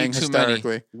crying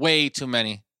hysterically? Way too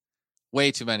many.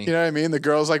 Way too many. You know what I mean? The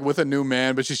girl's like with a new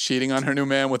man, but she's cheating on her new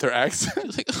man with her ex.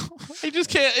 He's like, I just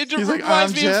can't. It just He's like, I'm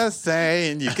reminds me just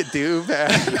saying you could do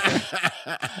better.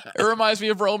 It reminds me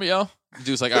of Romeo. The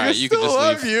dude's like, all I right, you can still just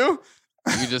love leave. you.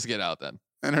 You can just get out then.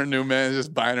 And her new man is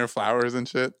just buying her flowers and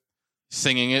shit.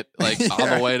 Singing it like on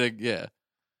Yeah. the way to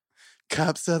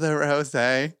Cups of the rose.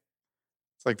 It's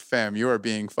like, fam, you are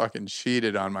being fucking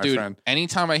cheated on, my Dude, friend.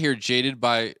 anytime I hear "Jaded"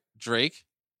 by Drake,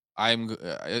 I'm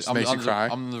makes on you cry?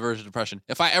 I'm on the verge of depression.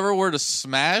 If I ever were to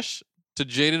smash to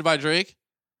 "Jaded" by Drake,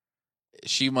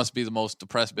 she must be the most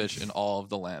depressed bitch in all of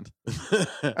the land.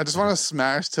 I just want to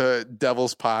smash to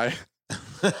Devil's Pie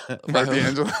by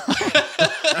D'Angelo.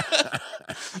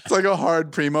 It's like a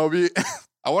hard primo beat.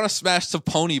 I want to smash to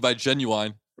 "Pony" by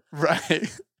Genuine. Right.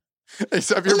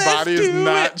 Except your Let's body is do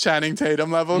not Channing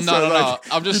Tatum level. No, so no, like,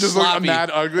 no. I'm you just just look sloppy.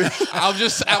 mad ugly. I'm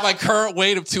just at my current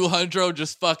weight of 200,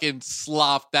 just fucking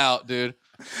slopped out, dude.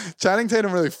 Channing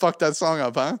Tatum really fucked that song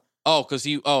up, huh? Oh, because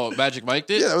Magic Mike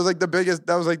did? Yeah, that was like the biggest.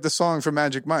 That was like the song for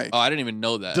Magic Mike. Oh, I didn't even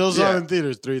know that. Still saw Yeah. it in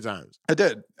theaters 3 times. I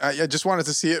did. I just wanted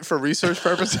to see it for research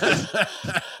purposes.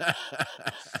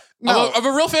 No, I'm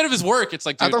a real fan of his work. It's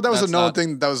like, dude, I thought that was a that's known not-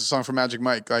 thing. That was a song for Magic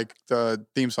Mike, like the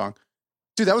theme song.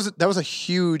 Dude, that was a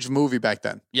huge movie back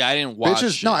then. Yeah, I didn't watch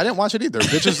Bitches, it. no, I didn't watch it either.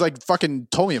 Bitches like fucking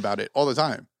told me about it all the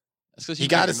time. That's 'cause You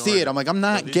got to didn't see ignore it. I'm like, I'm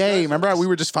not these gay. guys are Remember how we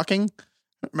were just fucking?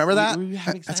 Remember that? we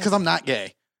had That's because I'm not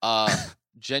gay.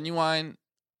 Genuine.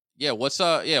 Yeah, how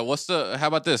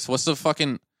about this? What's the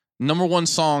fucking number one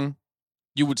song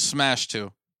you would smash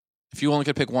to? If you only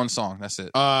could pick one song, that's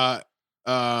it.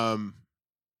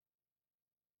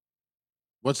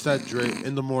 What's that Drake?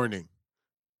 In the Morning.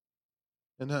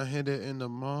 And I hit it in the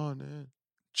morning.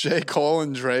 J. Cole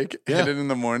and Drake Yeah. hit it in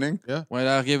the morning.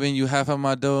 Without giving you half of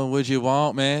my dough, what you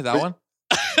want, man? That Wait. one?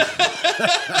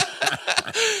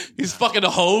 He's fucking a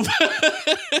hove.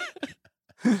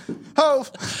 Oh,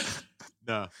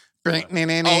 No. In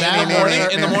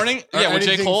the morning? Or Yeah, with J.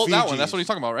 anything Cole, that Fiji. one. That's what he's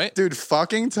talking about, right? dude,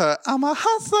 fucking to I'm a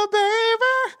hustler,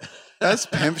 baby. That's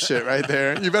pimp shit right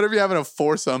there. You better be having a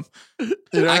foursome. You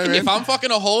know what I mean? If I'm fucking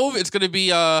a hove, it's gonna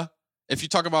be if you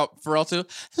talk about Pharrell too.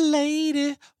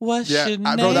 Lady, what's yeah, your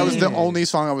name? bro, that was the only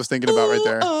song I was thinking about right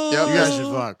there. Ooh, Yep. You guys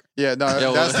should fuck. Yeah, no,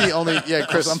 Yo, that's the only. Yeah,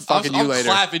 Chris, I'm fucking you later.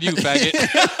 I'm clapping you, faggot.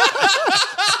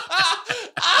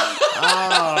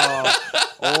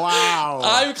 Oh, wow.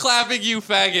 I'm clapping you,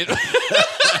 faggot.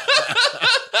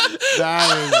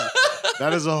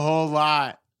 That is a whole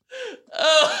lot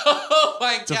Oh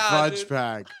my to god, fudge dude.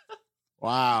 pack.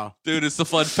 Wow. Dude, it's the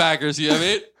Fudge Packers. You know what I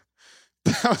mean?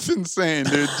 That was insane,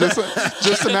 dude.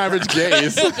 Just an average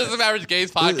gaze. Just an average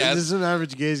gays This podcast. is an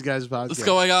average gays guys podcast. What's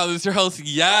going on? This is your host.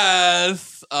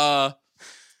 Yes.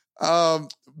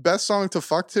 Best song to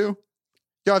fuck to?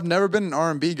 Yo, I've never been an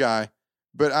R&B guy,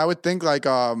 but I would think like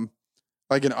an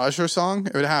Usher song.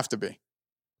 It would have to be,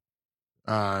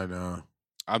 I know.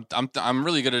 I'm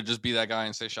really gonna just be that guy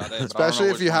and say Sade. but I don't know especially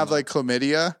if which you one, have though. like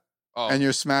chlamydia Oh. and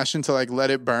you're smashing to like Let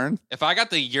It Burn. If I got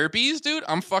the yerpies, dude,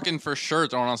 I'm fucking for sure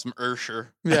throwing on some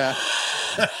Ursher. Yeah.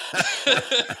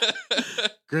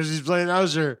 Chris, he's playing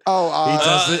Usher.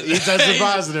 Oh, He tested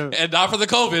positive. And not for the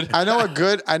COVID.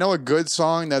 I know a good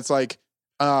song that's like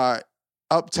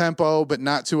up tempo but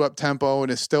not too up tempo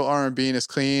and it's still R&B and it's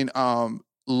clean.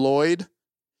 Lloyd.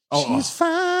 She's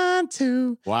fine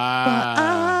too. But Wow.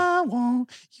 I want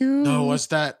you. No, what's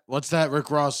that Rick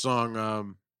Ross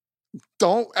song?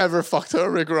 Don't ever fuck to a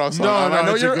Rick Ross song. No, I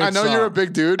know it's a good you're you're a song.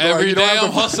 big dude. But like, Every you don't day have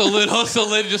I'm hustling,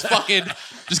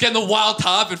 just getting the wild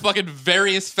top and fucking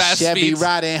various fast Chevy speeds.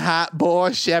 riding hot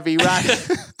boy, Chevy riding.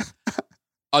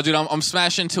 Oh, dude, I'm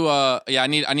smashing to I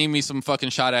need me some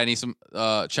fucking Sade. I need some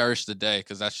Cherish the Day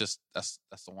because that's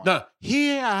the one. No,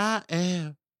 Here I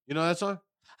Am. You know that song?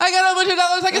 I got a bunch of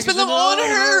dollars. I can spend them on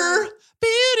her.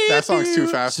 Beauty. That song's too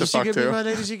fast So to she fuck could be to. my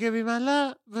lady, she could be my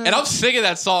love. And I'm singing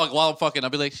that song while I'm fucking. I'll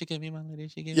be like, she can be my lady,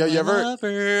 she can Yo, be you my ever-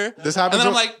 lover. This And happens. then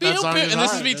I'm With, like, That pew, song pew, is and this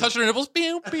is hard, me man. touching her nipples.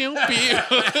 Pew, pew, pew.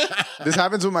 this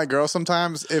happens with my girl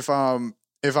sometimes. If I'm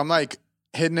like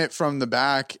hitting it from the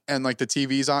back and like the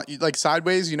TV's on, like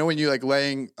sideways. You know when you like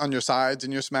laying on your sides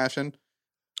and you're smashing.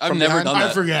 I've From never behind- done I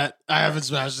that. forget. I haven't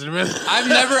smashed it in a minute. I've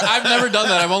never done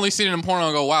that. I've only seen it in porn. And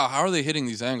I go, wow, how are they hitting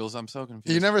these angles? I'm so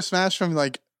confused. You never smash from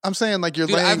like. I'm saying like you're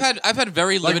Dude, laying. I've had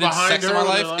very Like limited behind sex in her my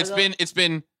with the life. light It's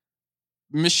been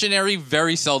missionary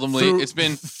very seldomly. Through- it's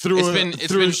been through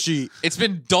it's a been sheet. it's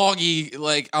been doggy.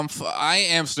 Like I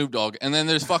am Snoop Dogg, and then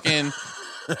there's fucking,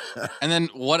 and then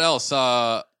what else?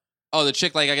 The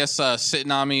chick like I guess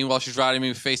sitting on me while she's riding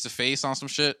me face to face on some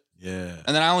shit, Yeah.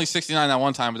 and then I only 69 that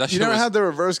one time, but that you shit never was had the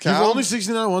reverse You've cow. only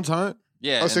 69 one time?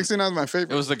 yeah. Oh, and 69 is my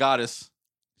favorite. It was the goddess.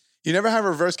 You never have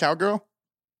reverse cowgirl?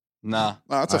 Nah.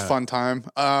 Oh, that's a fun time.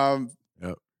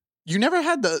 Yep. You never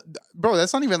had bro.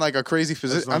 That's not even like a crazy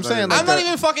position. not I'm saying, that like, I'm not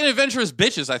even fucking adventurous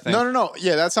bitches, I think. No.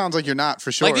 Yeah, that sounds like you're not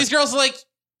for sure. Like, these girls are like,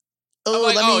 I'm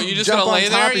like, let me you just jump gonna on lay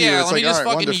top there? of you. Yeah, It's let me like, just all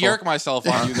right, fucking wonderful. yerk myself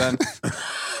on you then.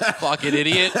 Fucking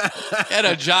idiot. Get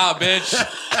a job, bitch.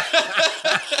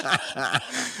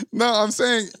 No, I'm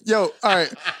saying, yo, all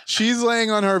right. She's laying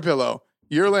on her pillow.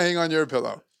 You're laying on your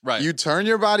pillow. Right. You turn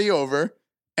your body over,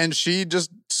 and she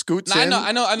just scoots I in. know.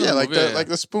 Yeah, like yeah.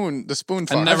 the spoon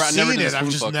fuck. I never I've seen did the it. I've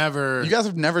spoon just fuck. never. You guys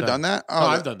have never done that? No,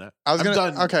 I've done that. I was I've gonna.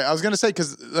 done- Okay, I was gonna say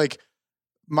because like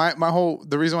my whole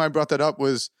the reason why I brought that up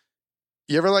was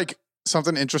you ever like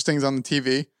something interesting's on the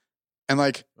TV and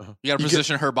like You gotta You get-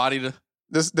 position her body to.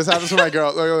 this happens to my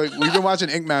girl. Like, we've been watching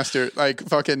Ink Master like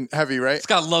fucking heavy, right? It's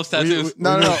got love tattoos.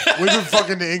 No. We've been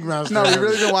fucking the Ink Master. No, we've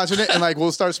really been watching it, and like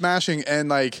we'll start smashing, and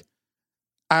like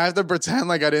I have to pretend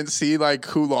like I didn't see like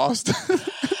who lost.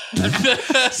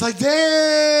 It's like,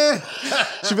 damn.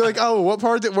 She'd be like, "Oh, what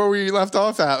part where we left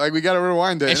off at? Like, we got to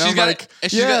rewind it." And And she's I'm gotta- like,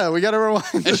 and she's "Yeah, gotta- we got to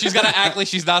rewind." And she's gotta act like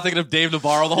she's not thinking of Dave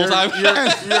Navarro the whole You're, time.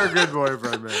 you're a good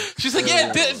boyfriend, man. She's like,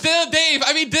 yeah, Dave.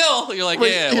 I mean, Dill. You're like,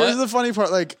 Wait, yeah. here's What? the funny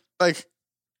part. Like,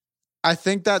 I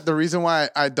think that the reason why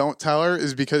I don't tell her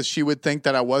is because she would think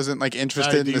that I wasn't like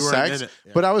interested in You the weren't sex, in it.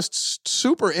 Yeah. but I was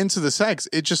super into the sex.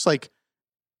 It's just like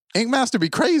Ink Master be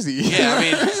crazy. Yeah, I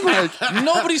mean, like,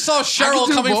 Nobody saw Cheryl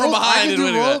do coming from both. I behind can and do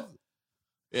winning both.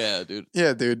 that. Yeah, dude.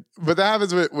 yeah, dude. But that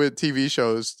happens with TV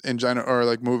shows in general or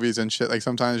like movies and shit. Like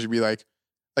sometimes you'd be like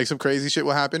some crazy shit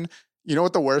will happen. You know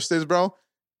what the worst is, bro?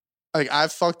 Like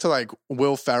I've fucked to like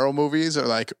Will Ferrell movies or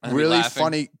like And be really laughing.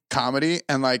 funny comedy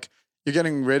and like you're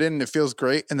getting ridden and it feels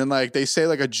great. And then like they say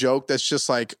like a joke that's just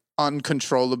like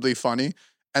uncontrollably funny.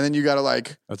 And then you gotta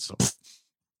like That's so.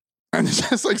 and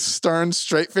just like stern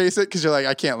straight face it because you're like,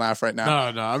 I can't laugh right now.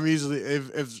 No. I'm usually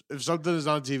if something is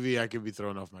on TV, I can be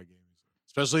thrown off my game,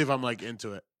 especially if I'm like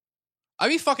into it. I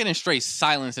be fucking in straight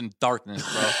silence and darkness,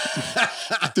 bro.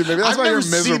 Dude, maybe that's I've why you're never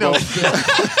seen miserable. a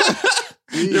film.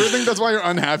 You ever think that's why you're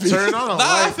unhappy? Turn on a Nah,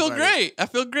 light. I feel like- great. I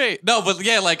feel great. No, but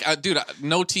yeah, like, dude,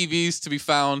 no TVs to be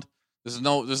found. There's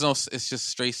no. It's just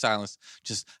straight silence.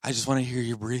 I just want to hear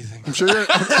you breathing. I'm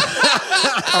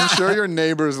sure your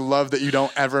neighbors love that you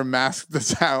don't ever mask the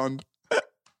sound.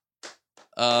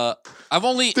 I'm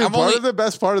only. Dude, I'm part only. of the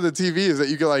best part of the TV is that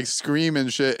you can like scream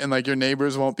and shit, and like your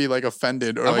neighbors won't be like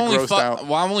offended or I've like only grossed out.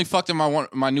 Well, I'm only fucked in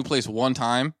my new place one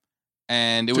time,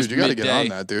 and it was Dude, you gotta midday. get on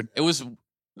that, dude. It was.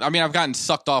 I mean, I've gotten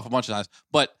sucked off a bunch of times,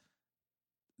 but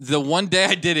the one day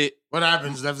I did it, What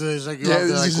happens? After it's like, Yeah,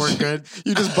 you're like, it's we're just- good.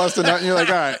 You just bust a nut, and you're like,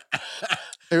 all right,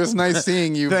 it was nice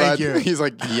seeing you, Thank bud. you. He's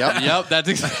like, yep. yep, that's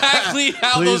exactly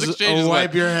how those Please exchanges wipe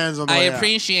went. your hands on the I way out.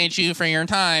 appreciate you for your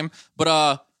time,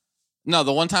 but no,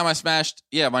 the one time I smashed,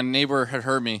 yeah, my neighbor had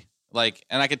heard me, like,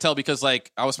 and I could tell because like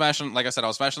I was smashing, like I said, I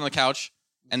was smashing on the couch,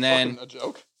 and then Fucking a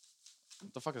joke.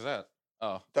 what the fuck is that?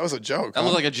 Oh, That was a joke. that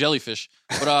looked like a jellyfish.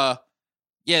 But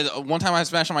yeah, the one time I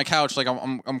smashed on my couch, like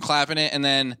I'm clapping it, and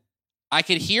then I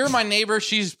could hear my neighbor.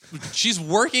 She's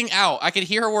working out. I could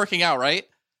hear her working out, right?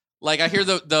 Like I hear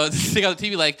the thing on the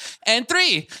TV, like and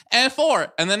 3 and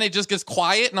 4, and then it just gets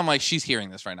quiet, and I'm like, she's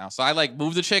hearing this right now. So I like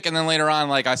moved the chick, and then later on,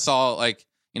 like I saw like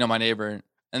my neighbor,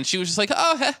 and she was just like,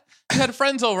 oh, you had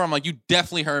friends over. I'm like, you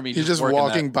definitely heard me. You're just working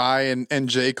walking that. by, and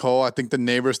J. Cole, I think the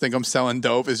neighbors think I'm selling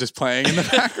dope, is just playing in the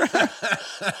background.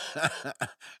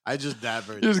 I just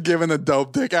dabber. You're just giving the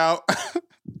dope dick out.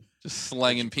 just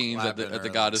slanging peens at the Clapping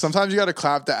her. goddess. Sometimes you got to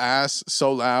clap the ass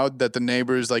so loud that the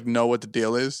neighbors like know what the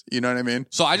deal is. You know what I mean?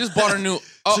 So I just bought a new.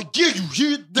 Oh, It's like, yeah, you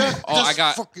hear that? Oh, Just I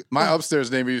got- fucking- My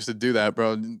upstairs neighbor used to do that,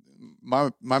 bro.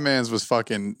 My man's was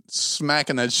fucking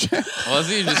smacking that shit. was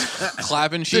he just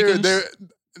clapping Dude, cheekins?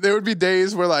 there would be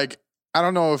days where like I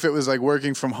don't know if it was like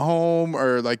working from home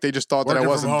or like they just thought that I Working from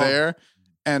wasn't home. there,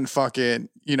 and fucking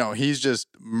he's just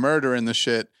murdering the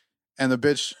shit. And the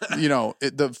bitch,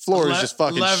 the floor is just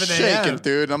fucking 11 shaking, a.m.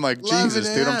 dude. I'm like, 11 Jesus,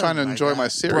 dude, I'm trying to a.m. enjoy My my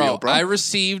God. cereal, bro. I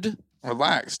received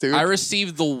Relax, dude.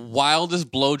 the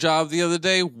wildest blowjob the other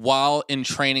day while in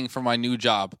training for my new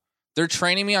job. They're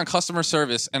training me on customer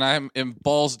service, and I'm in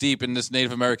balls deep in this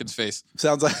Native American's face.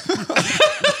 Sounds like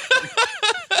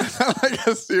like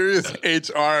a serious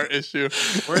HR issue.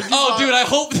 Oh, dude, I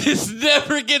hope this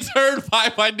never gets heard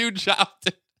by my new job.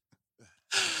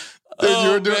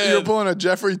 Dude, Dude, you were pulling a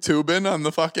Jeffrey Tubin on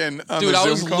the fucking on Dude, the I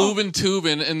Zoom was call? lubing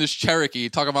tubing in this Cherokee.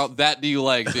 Talking about that do you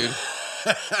like, dude?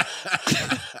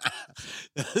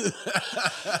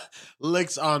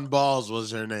 Licks on balls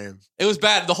was her name. It was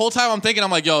bad. The whole time I'm thinking,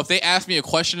 I'm like, yo, if they ask me a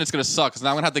question, it's gonna suck. Because now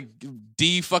I'm gonna have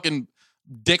to fucking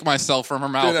dick myself from her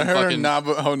mouth. Dude, I and heard her fucking,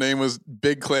 Navajo name was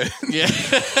Big Clit. yeah.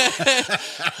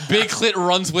 Big clit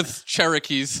runs with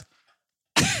Cherokees.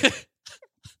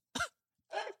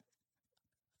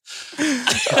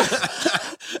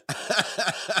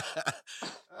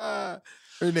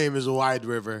 Her name is Wide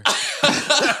River.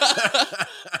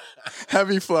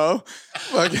 Heavy flow.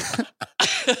 Like,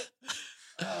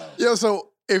 yo, so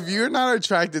if you're not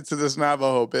attracted to this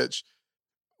Navajo bitch,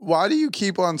 why do you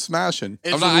keep on smashing?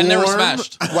 I never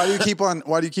smashed. Why do you keep on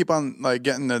like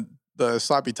getting the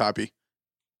sloppy toppy?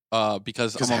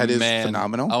 Because Because I'm head a is man.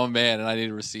 phenomenal. I'm a man, and I need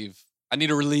to receive. I need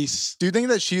a release. Do you think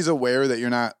that she's aware that you're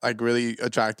not like really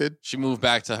attracted? She moved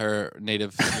back to her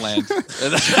native land.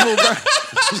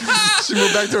 She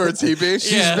moved back to her teepee.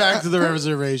 She's Yeah. back to the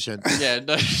reservation. Yeah,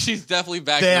 no, she's definitely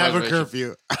back. They to the have a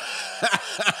reservation.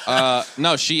 curfew.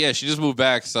 No, she just moved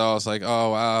back. So I was like,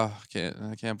 oh wow,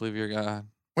 I can't believe you're gone.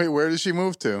 Wait, where did she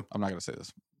move to? I'm not gonna say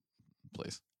this,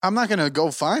 please. I'm not gonna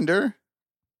go find her.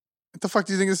 What the fuck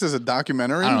do you think this is, a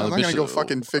documentary? I don't know, I'm the not gonna bitch- go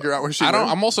fucking figure out where she I don't.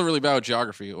 lives. I'm also really bad with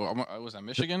geography. Was that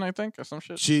Michigan? I think or some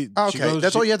shit. She Okay, goes-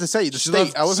 that's all you have to say. The she state.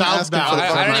 lives I wasn't asking southbound for the I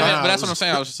from fucking don't even, my town. but that's what house. I'm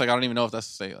saying. I was just like, I don't even know if that's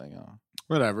the state. Like,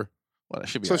 Whatever. well, that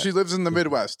should be. So all she right. lives in the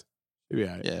Midwest.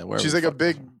 Yeah. Yeah, wherever She's the like a fuck-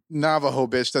 big Navajo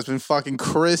bitch that's been fucking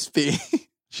crispy.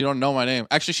 She don't know my name.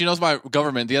 Actually, she knows my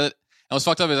government. The other, and what's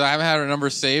fucked up is I haven't had her number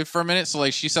saved for a minute. So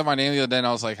like, she said my name the other day, and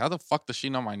I was like, how the fuck does she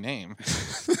know my name?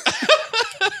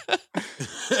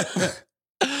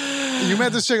 You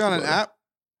met this chick on an app?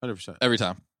 100%. Every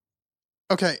time.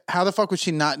 Okay, how the fuck would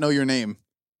she not know your name?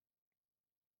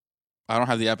 I don't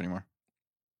have the app anymore.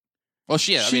 Well,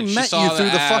 she She she met saw you through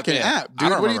the app, fucking yeah. app, I dude. don't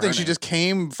What do you remember think? her She name. just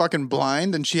came fucking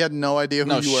blind and she had no idea who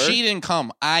No, you were? she didn't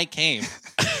come. I came.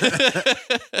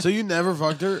 So you never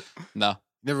fucked her? No,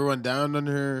 Never went down on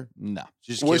her? no.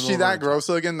 She just Was came she over that and- gross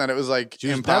looking that it was like She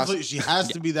was impossible? definitely. She has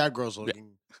to be that gross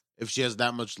looking if she has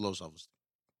that much low self esteem.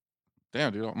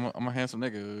 Damn, dude, I'm a handsome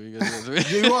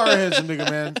nigga. You are a handsome nigga,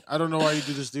 man. I don't know why you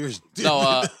do this to yours. No,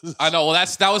 I know. Well,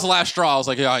 that was the last straw. I was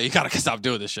like, yo, you gotta stop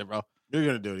doing this shit, bro. You're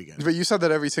gonna do it again. But you said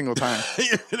that every single time.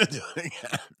 You're gonna do it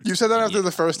again. You said that after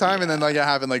the first time, and then like it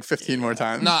happened like 15 more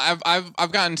times. No,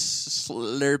 I've gotten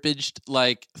slurpaged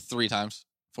like 3 times,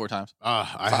 4 times. I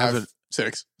 5, haven't.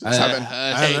 6, I- 7.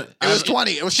 Hey, haven't- It was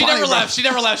 20. It was She 20, never bro. left. She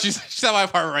never left. She's at my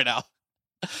apartment right now.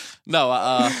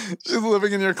 No, She's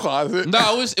living in your closet.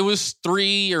 no, it was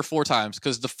 3 or 4 times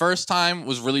because the first time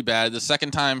was really bad. The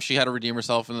second time she had to redeem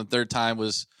herself, and the third time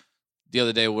was the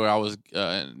other day where I was.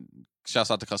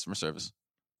 Shouts out to customer service.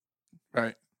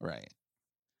 Right. Right.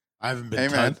 I haven't been Hey,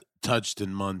 man. touched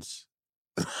in months.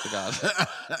 To God.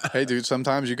 Hey, dude,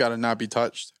 sometimes you gotta not be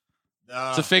touched.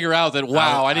 To figure out that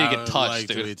wow, I need to get would touched, like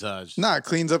dude. To be touched. Nah, it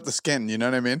cleans up the skin. You know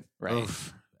what I mean? Right.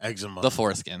 Oof. Eczema. The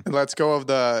foreskin. It lets go of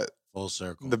the Full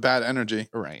circle. bad energy.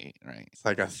 Right. It's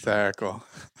like a circle.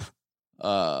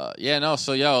 Yeah, no.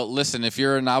 So, yo, listen, if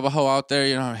you're a Navajo out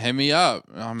there, hit me up.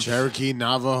 Cherokee,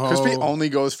 Navajo. Crispy only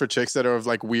goes for chicks that are of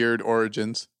like weird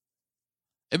origins.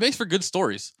 It makes for good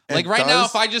stories. It Like right now,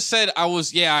 does? if I just said I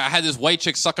had this white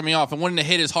chick sucking me off and wouldn't have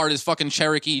hit as hard as fucking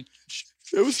Cherokee.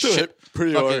 It was still Shit.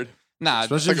 pretty Fucking- hard. Nah,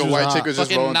 Especially It's like if a she white was chick hot. was just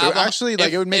Fucking rolling through. Navajo- Actually, like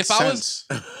if- it would make if I was-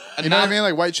 sense. You know what I mean?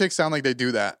 Like white chicks sound like they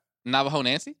do that. Navajo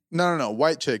Nancy? No.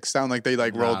 White chicks sound like they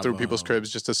like rolled through people's Navajo.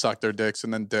 cribs just to suck their dicks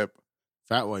and then dip.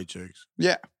 Fat white chicks.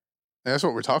 Yeah. That's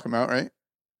what we're talking about, right?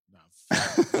 Nah,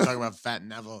 fat. We're talking about fat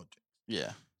Navajo.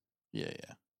 Yeah.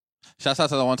 Shouts out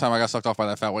to the one time I got sucked off by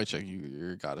that fat white chick.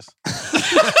 You're a goddess.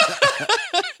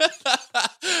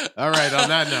 All right, on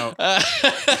that note.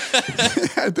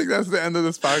 I think that's the end of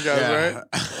this podcast,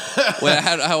 right? Wait,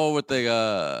 how old would they?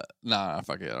 Nah,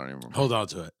 fuck it. I don't even remember. Hold on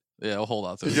to it. Yeah, we'll hold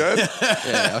on to You it. good?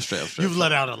 Yeah, I'm straight. You've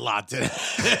let out a lot today.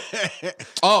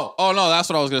 Oh no, that's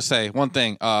what I was gonna say. One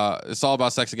thing. It's all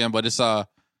about sex again, but it's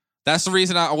that's the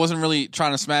reason I wasn't really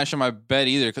trying to smash in my bed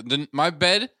either. 'Cause my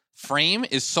bed frame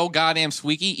is so goddamn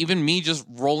squeaky. Even me just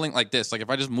rolling like this, like if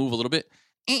I just move a little bit.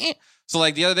 So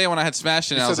like the other day when I had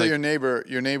smashed it, You I said was that like,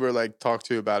 your neighbor like talked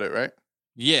to you about it, right?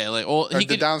 yeah, like well, Or he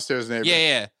the could, downstairs neighbor.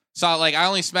 yeah. So like I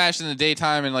only smashed in the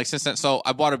daytime, and like since then, so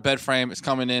I bought a bed frame. It's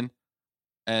coming in,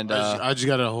 and I just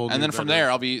got to hold. and then from there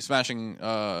I'll be smashing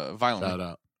violently. Shout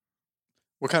out.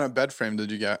 What kind of bed frame did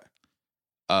you get?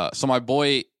 So my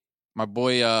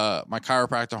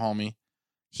chiropractor homie,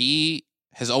 he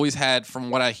has always had, from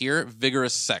what I hear,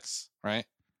 vigorous sex, right?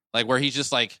 Like where he's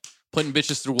just like putting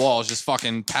bitches through walls, just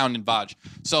fucking pounding bodge.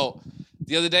 So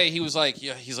the other day he was like,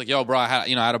 yo, bro, I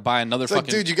had to buy another It's like,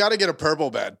 fucking. dude, you got to get a purple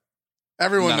bed.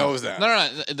 Everyone knows that. No,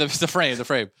 the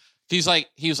frame. He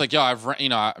was like, yo,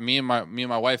 me and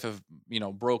my wife have,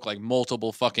 broke like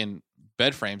multiple fucking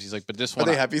bed frames. He's like, but this Are one,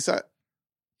 they heavy set?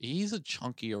 he's a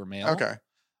chunkier male. Okay.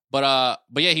 But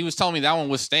yeah, he was telling me that one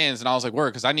withstands, and I was like,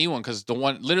 word, because I need one, because the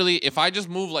one, literally, if I just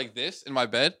move like this in my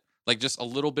bed, like just a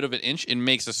little bit of an inch, it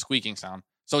makes a squeaking sound.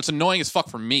 So it's annoying as fuck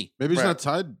for me. Maybe it's Right. not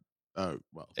tied.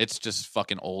 Well, It's just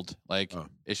fucking old. Like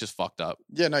it's just fucked up.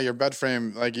 Yeah, no, your bed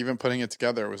frame, like even putting it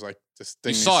together was like this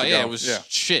thing. You needs saw to it, yeah, go. it was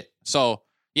shit. So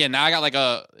yeah, now I got like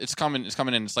it's coming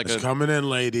in. It's like it's coming in,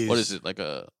 ladies. what is it? Like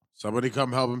a Somebody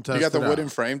come help him test. You got the it wooden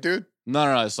out. frame, dude.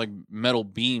 no, it's like metal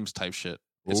beams type shit.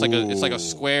 It's like a Ooh.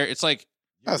 square. It's like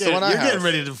That's You're the one I getting have.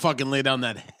 ready to fucking lay down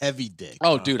that heavy dick.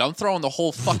 dude, I'm throwing the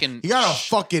whole fucking. You got a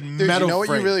fucking Dude, metal you know what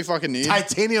frame. you really fucking need?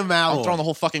 Titanium alloy. I'm throwing the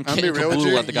whole fucking I'm kit be and real with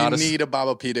caboodle you. at the You goddess. need a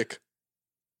Bobopedic.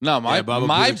 No, my Yeah, Baba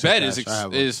my Pedic's a bed cash. I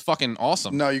have one. is fucking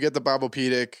awesome. No, you get the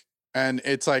Bobopedic, and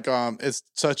it's like it's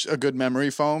such a good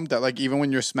memory foam that like even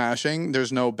when you're smashing,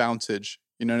 there's no bouncage.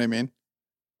 You know what I mean?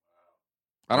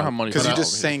 I don't have money for Because that. you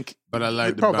just over here. sink. But I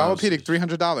like Bro, the bounces. Bobopedic,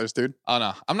 $300, dude. Oh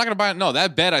no, I'm not gonna buy it. No,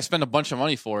 that bed I spent a bunch of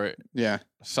money for it. Yeah,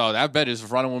 So that bed is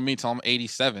running with me till I'm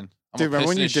 87. I'm Dude, remember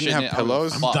when you pissing didn't and have shitting it.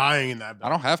 pillows? I'm Fuck. dying in that bed. I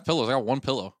don't have pillows. I got one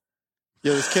pillow.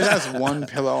 yeah. This kid has one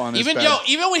pillow on his Even bed.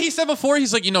 even when he said before,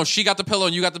 he's like, she got the pillow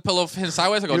and you got the pillow his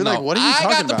sideways. I go, You're no, like, what are you I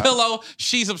got talking the about? pillow.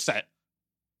 She's upset.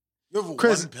 You have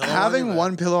Chris, one pillow on having your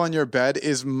one bed? pillow on your bed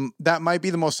that might be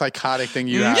the most psychotic thing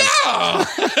you have. Yeah.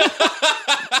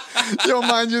 Yo,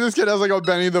 mind you, this kid has like a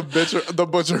Benny the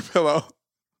Butcher pillow.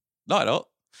 No, I don't.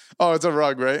 Oh, it's a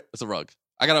rug, right? It's a rug.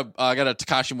 I got a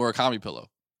Takashi Murakami pillow.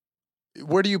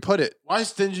 Where do you put it? Why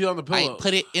stingy on the pillow? I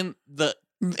put it in the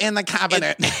In the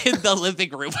cabinet. in the living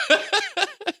room.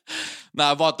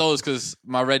 Nah, I bought those because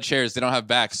my red chairs, they don't have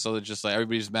backs, so they're just like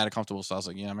everybody's mad and comfortable. So I was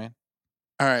like, yeah, man.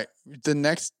 All right. The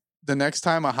next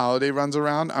time a holiday runs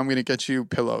around, I'm gonna get you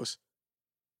pillows.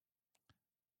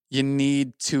 You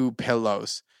need 2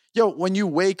 pillows. Yo, when you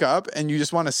wake up and you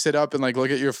just want to sit up and like look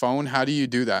at your phone, how do you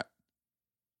do that?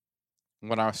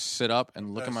 When I sit up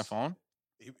and look at my Yes. phone,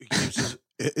 He keeps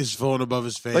his phone above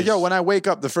his face. Like, yo, when I wake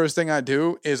up, the first thing I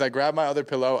do is I grab my other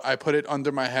pillow, I put it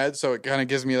under my head so it kind of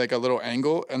gives me like a little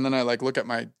angle, and then I like look at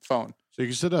my phone. so you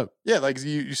can sit up. Yeah, like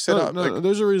you sit No, up. no, like,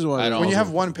 there's a reason why. I don't- when you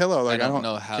have one pillow, like I don't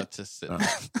know how to sit. Uh.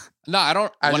 No, I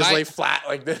don't. I when just lay flat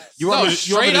like this. You want No, me to,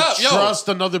 you want me straight to up, yo. trust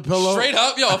another pillow? Straight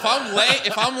up, yo.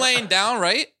 If I'm laying down,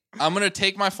 right, I'm gonna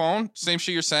take my phone. Same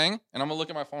shit you're saying, and I'm gonna look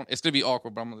at my phone. It's gonna be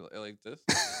awkward, but I'm gonna like this.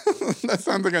 That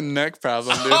sounds like a neck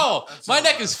problem, dude. Oh, my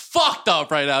neck is fucked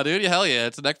up right now, dude. Hell yeah,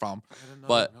 it's a neck problem.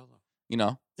 But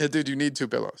Yeah, dude, you need 2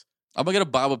 pillows. I'm gonna get a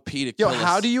Bobopedic. Yo, pillow.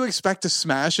 how do you expect to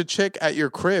smash a chick at your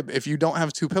crib if you don't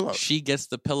have 2 pillows? She gets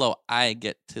the pillow. I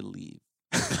get to leave.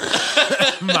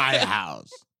 my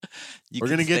house. You We're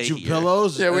can gonna get stay you here.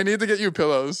 pillows. Yeah, we need to get you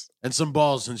pillows. and some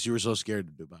balls since you were so scared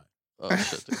to Dubai. Oh,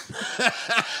 shit, dude.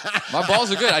 My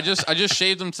balls are good. I just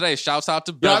shaved them today. Shouts out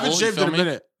to Yeah, Bevel. I haven't you shaved feel in a me?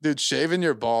 minute. Dude, shaving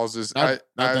your balls is Not I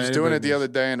that was doing anybody it the does. other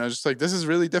day and I was just like, this is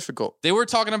really difficult. They were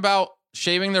talking about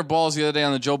shaving their balls the other day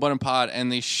on the Joe Budden pod,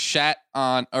 and they shat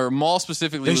on, or Maul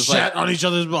specifically They was shat like, on each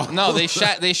other's balls. no, they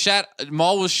shat.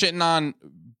 Maul was shitting on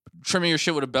trimming your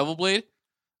shit with a bevel blade.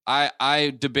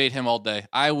 I debate him all day.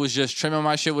 I was just trimming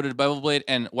my shit with a bevel blade,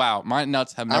 and wow, my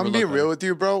nuts have never. I'm gonna be looked real better. with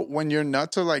you, bro. When your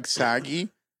nuts are like saggy,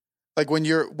 like when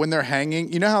they're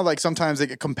hanging, you know how like sometimes they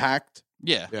get compact?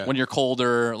 Yeah, Yeah. when you're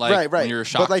colder, like right. when you're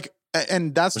shocked. But like,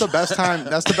 and that's the best time.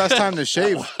 That's the best time to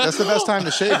shave. That's the best time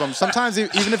to shave them. Sometimes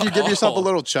even if you give yourself a Oh.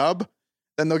 little chub,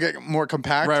 then they'll get more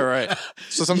compact. right.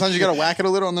 So sometimes you gotta whack it a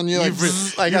little, and then you're like,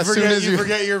 like as soon as you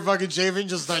forget you're fucking shaving,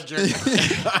 just start jerking.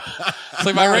 It's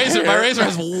like my Mad razor. My hair. razor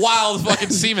has wild fucking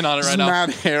semen on it right now.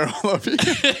 mad hair all over you.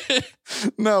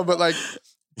 No, but like,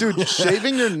 dude,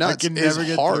 shaving your I nuts can is never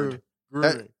get hard. through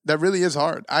grooming. That really is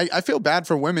hard. I feel bad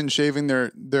for women shaving their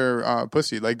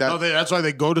pussy like that. No, that's why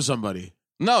they go to somebody.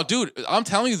 No, dude, I'm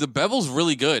telling you, the bevel's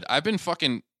really good. I've been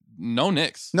fucking no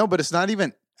nicks. No, but it's not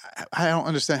even. I don't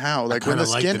understand how. Like when kinda the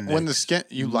like skin, the when the nicks. skin,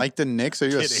 you like the nicks? Are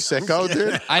you a Kidding. sicko,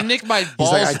 dude? I nicked my He's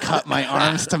balls. like, I cut my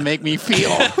arms to make me feel.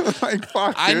 Like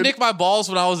fuck, I dude. nicked my balls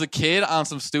when I was a kid on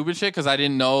some stupid shit because I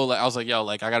didn't know. Like I was like, yo,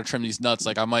 like I gotta trim these nuts.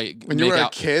 Like I might When you make were a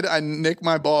out. kid, I nick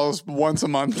my balls once a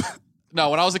month. No,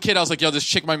 when I was a kid, I was like, yo, this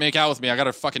chick might make out with me. I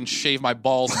gotta fucking shave my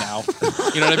balls now.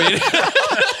 You know what I mean?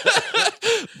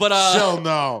 But Still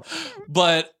no.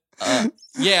 but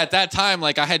yeah, at that time,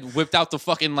 like I had whipped out the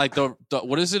fucking like the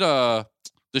what is it?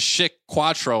 The shit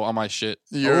Quattro on my shit.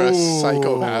 You're a Ooh.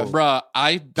 psychopath. Bruh,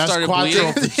 I That's started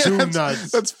Quattro bleeding. for two that's,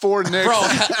 nuts. that's 4 nicks. Bro,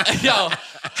 yo,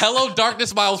 Hello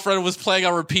Darkness Miles Friend was playing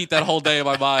on repeat that whole day in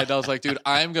my mind. I was like, dude,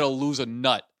 I'm gonna lose a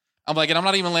nut. I'm like, and I'm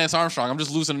not even Lance Armstrong. I'm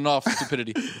just losing enough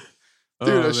stupidity. Dude,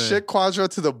 Oh, a man. shit quadro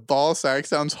to the ball sack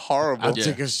sounds horrible. I'll Yeah.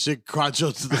 take a shit Quattro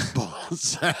to the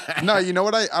balls. No, you know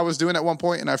what I was doing at one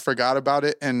point and I forgot about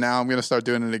it, and now I'm gonna start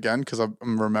doing it again because I'm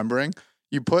remembering.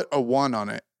 You put a 1 on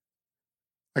it.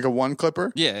 Like a one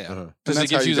clipper? Yeah. Uh-huh. Because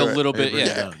that's it gives how you you a do it. little bit. It brings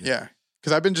Yeah. it down. Yeah.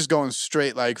 Because I've been just going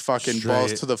straight like fucking balls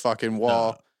Straight. to the fucking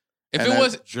wall. If And it then-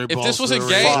 was, Straight if balls this to wasn't the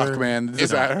gay, razor. Fuck, man. Does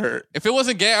that hurt? if it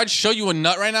wasn't gay, I'd show you a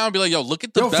nut right now and be like, "Yo, look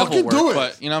at the Yo, bevel fucking work." do it.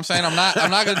 But you know what I'm saying? I'm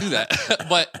not gonna do that.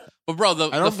 but bro, the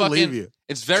I don't the believe fucking you.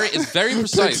 it's very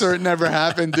precise. Pixar, it never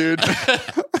happened, dude.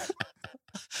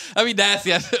 I mean, that's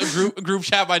group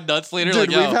chat my nuts later. Dude,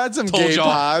 like, yo, we've had some told gay y'all.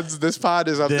 pods. This pod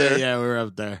is up Yeah, there. yeah, we're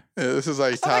up there. Yeah, this is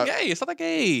like It's not top. that gay. It's not that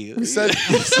gay. We said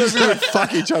we would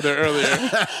fuck each other earlier.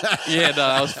 Yeah, no,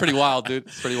 that was pretty wild, dude.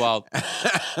 It's pretty wild.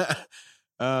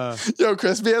 Yo,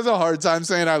 Crispy has a hard time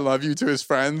saying I love you to his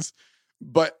friends,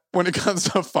 but when it comes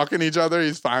to fucking each other,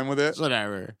 he's fine with it.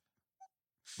 Whatever.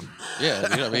 Yeah, you know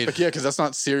what I mean. Like, yeah, because that's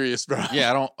not serious, bro.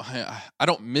 Yeah, I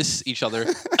don't miss each other.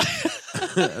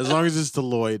 As long as it's to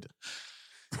Lloyd.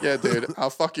 Yeah, dude. I'll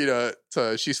fuck you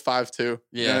to she's 5'2".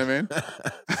 Yeah. You know what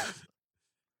I mean?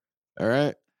 All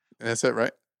right. That's it,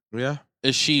 right? Yeah.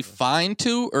 Is she fine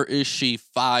too, or is she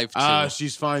 5'2"?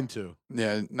 She's fine too.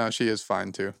 Yeah, no, she is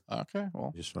fine too. Okay,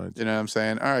 well, She's fine. You know what I'm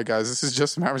saying? All right, guys. This is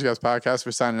just some Average Guys podcast.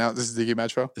 We're signing out. This is Diggy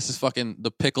Metro. this is fucking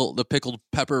the pickled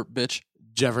pepper, bitch.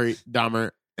 Jeffrey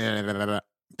Dahmer.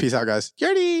 Peace out, guys.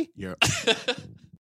 Yerdy. Yeah.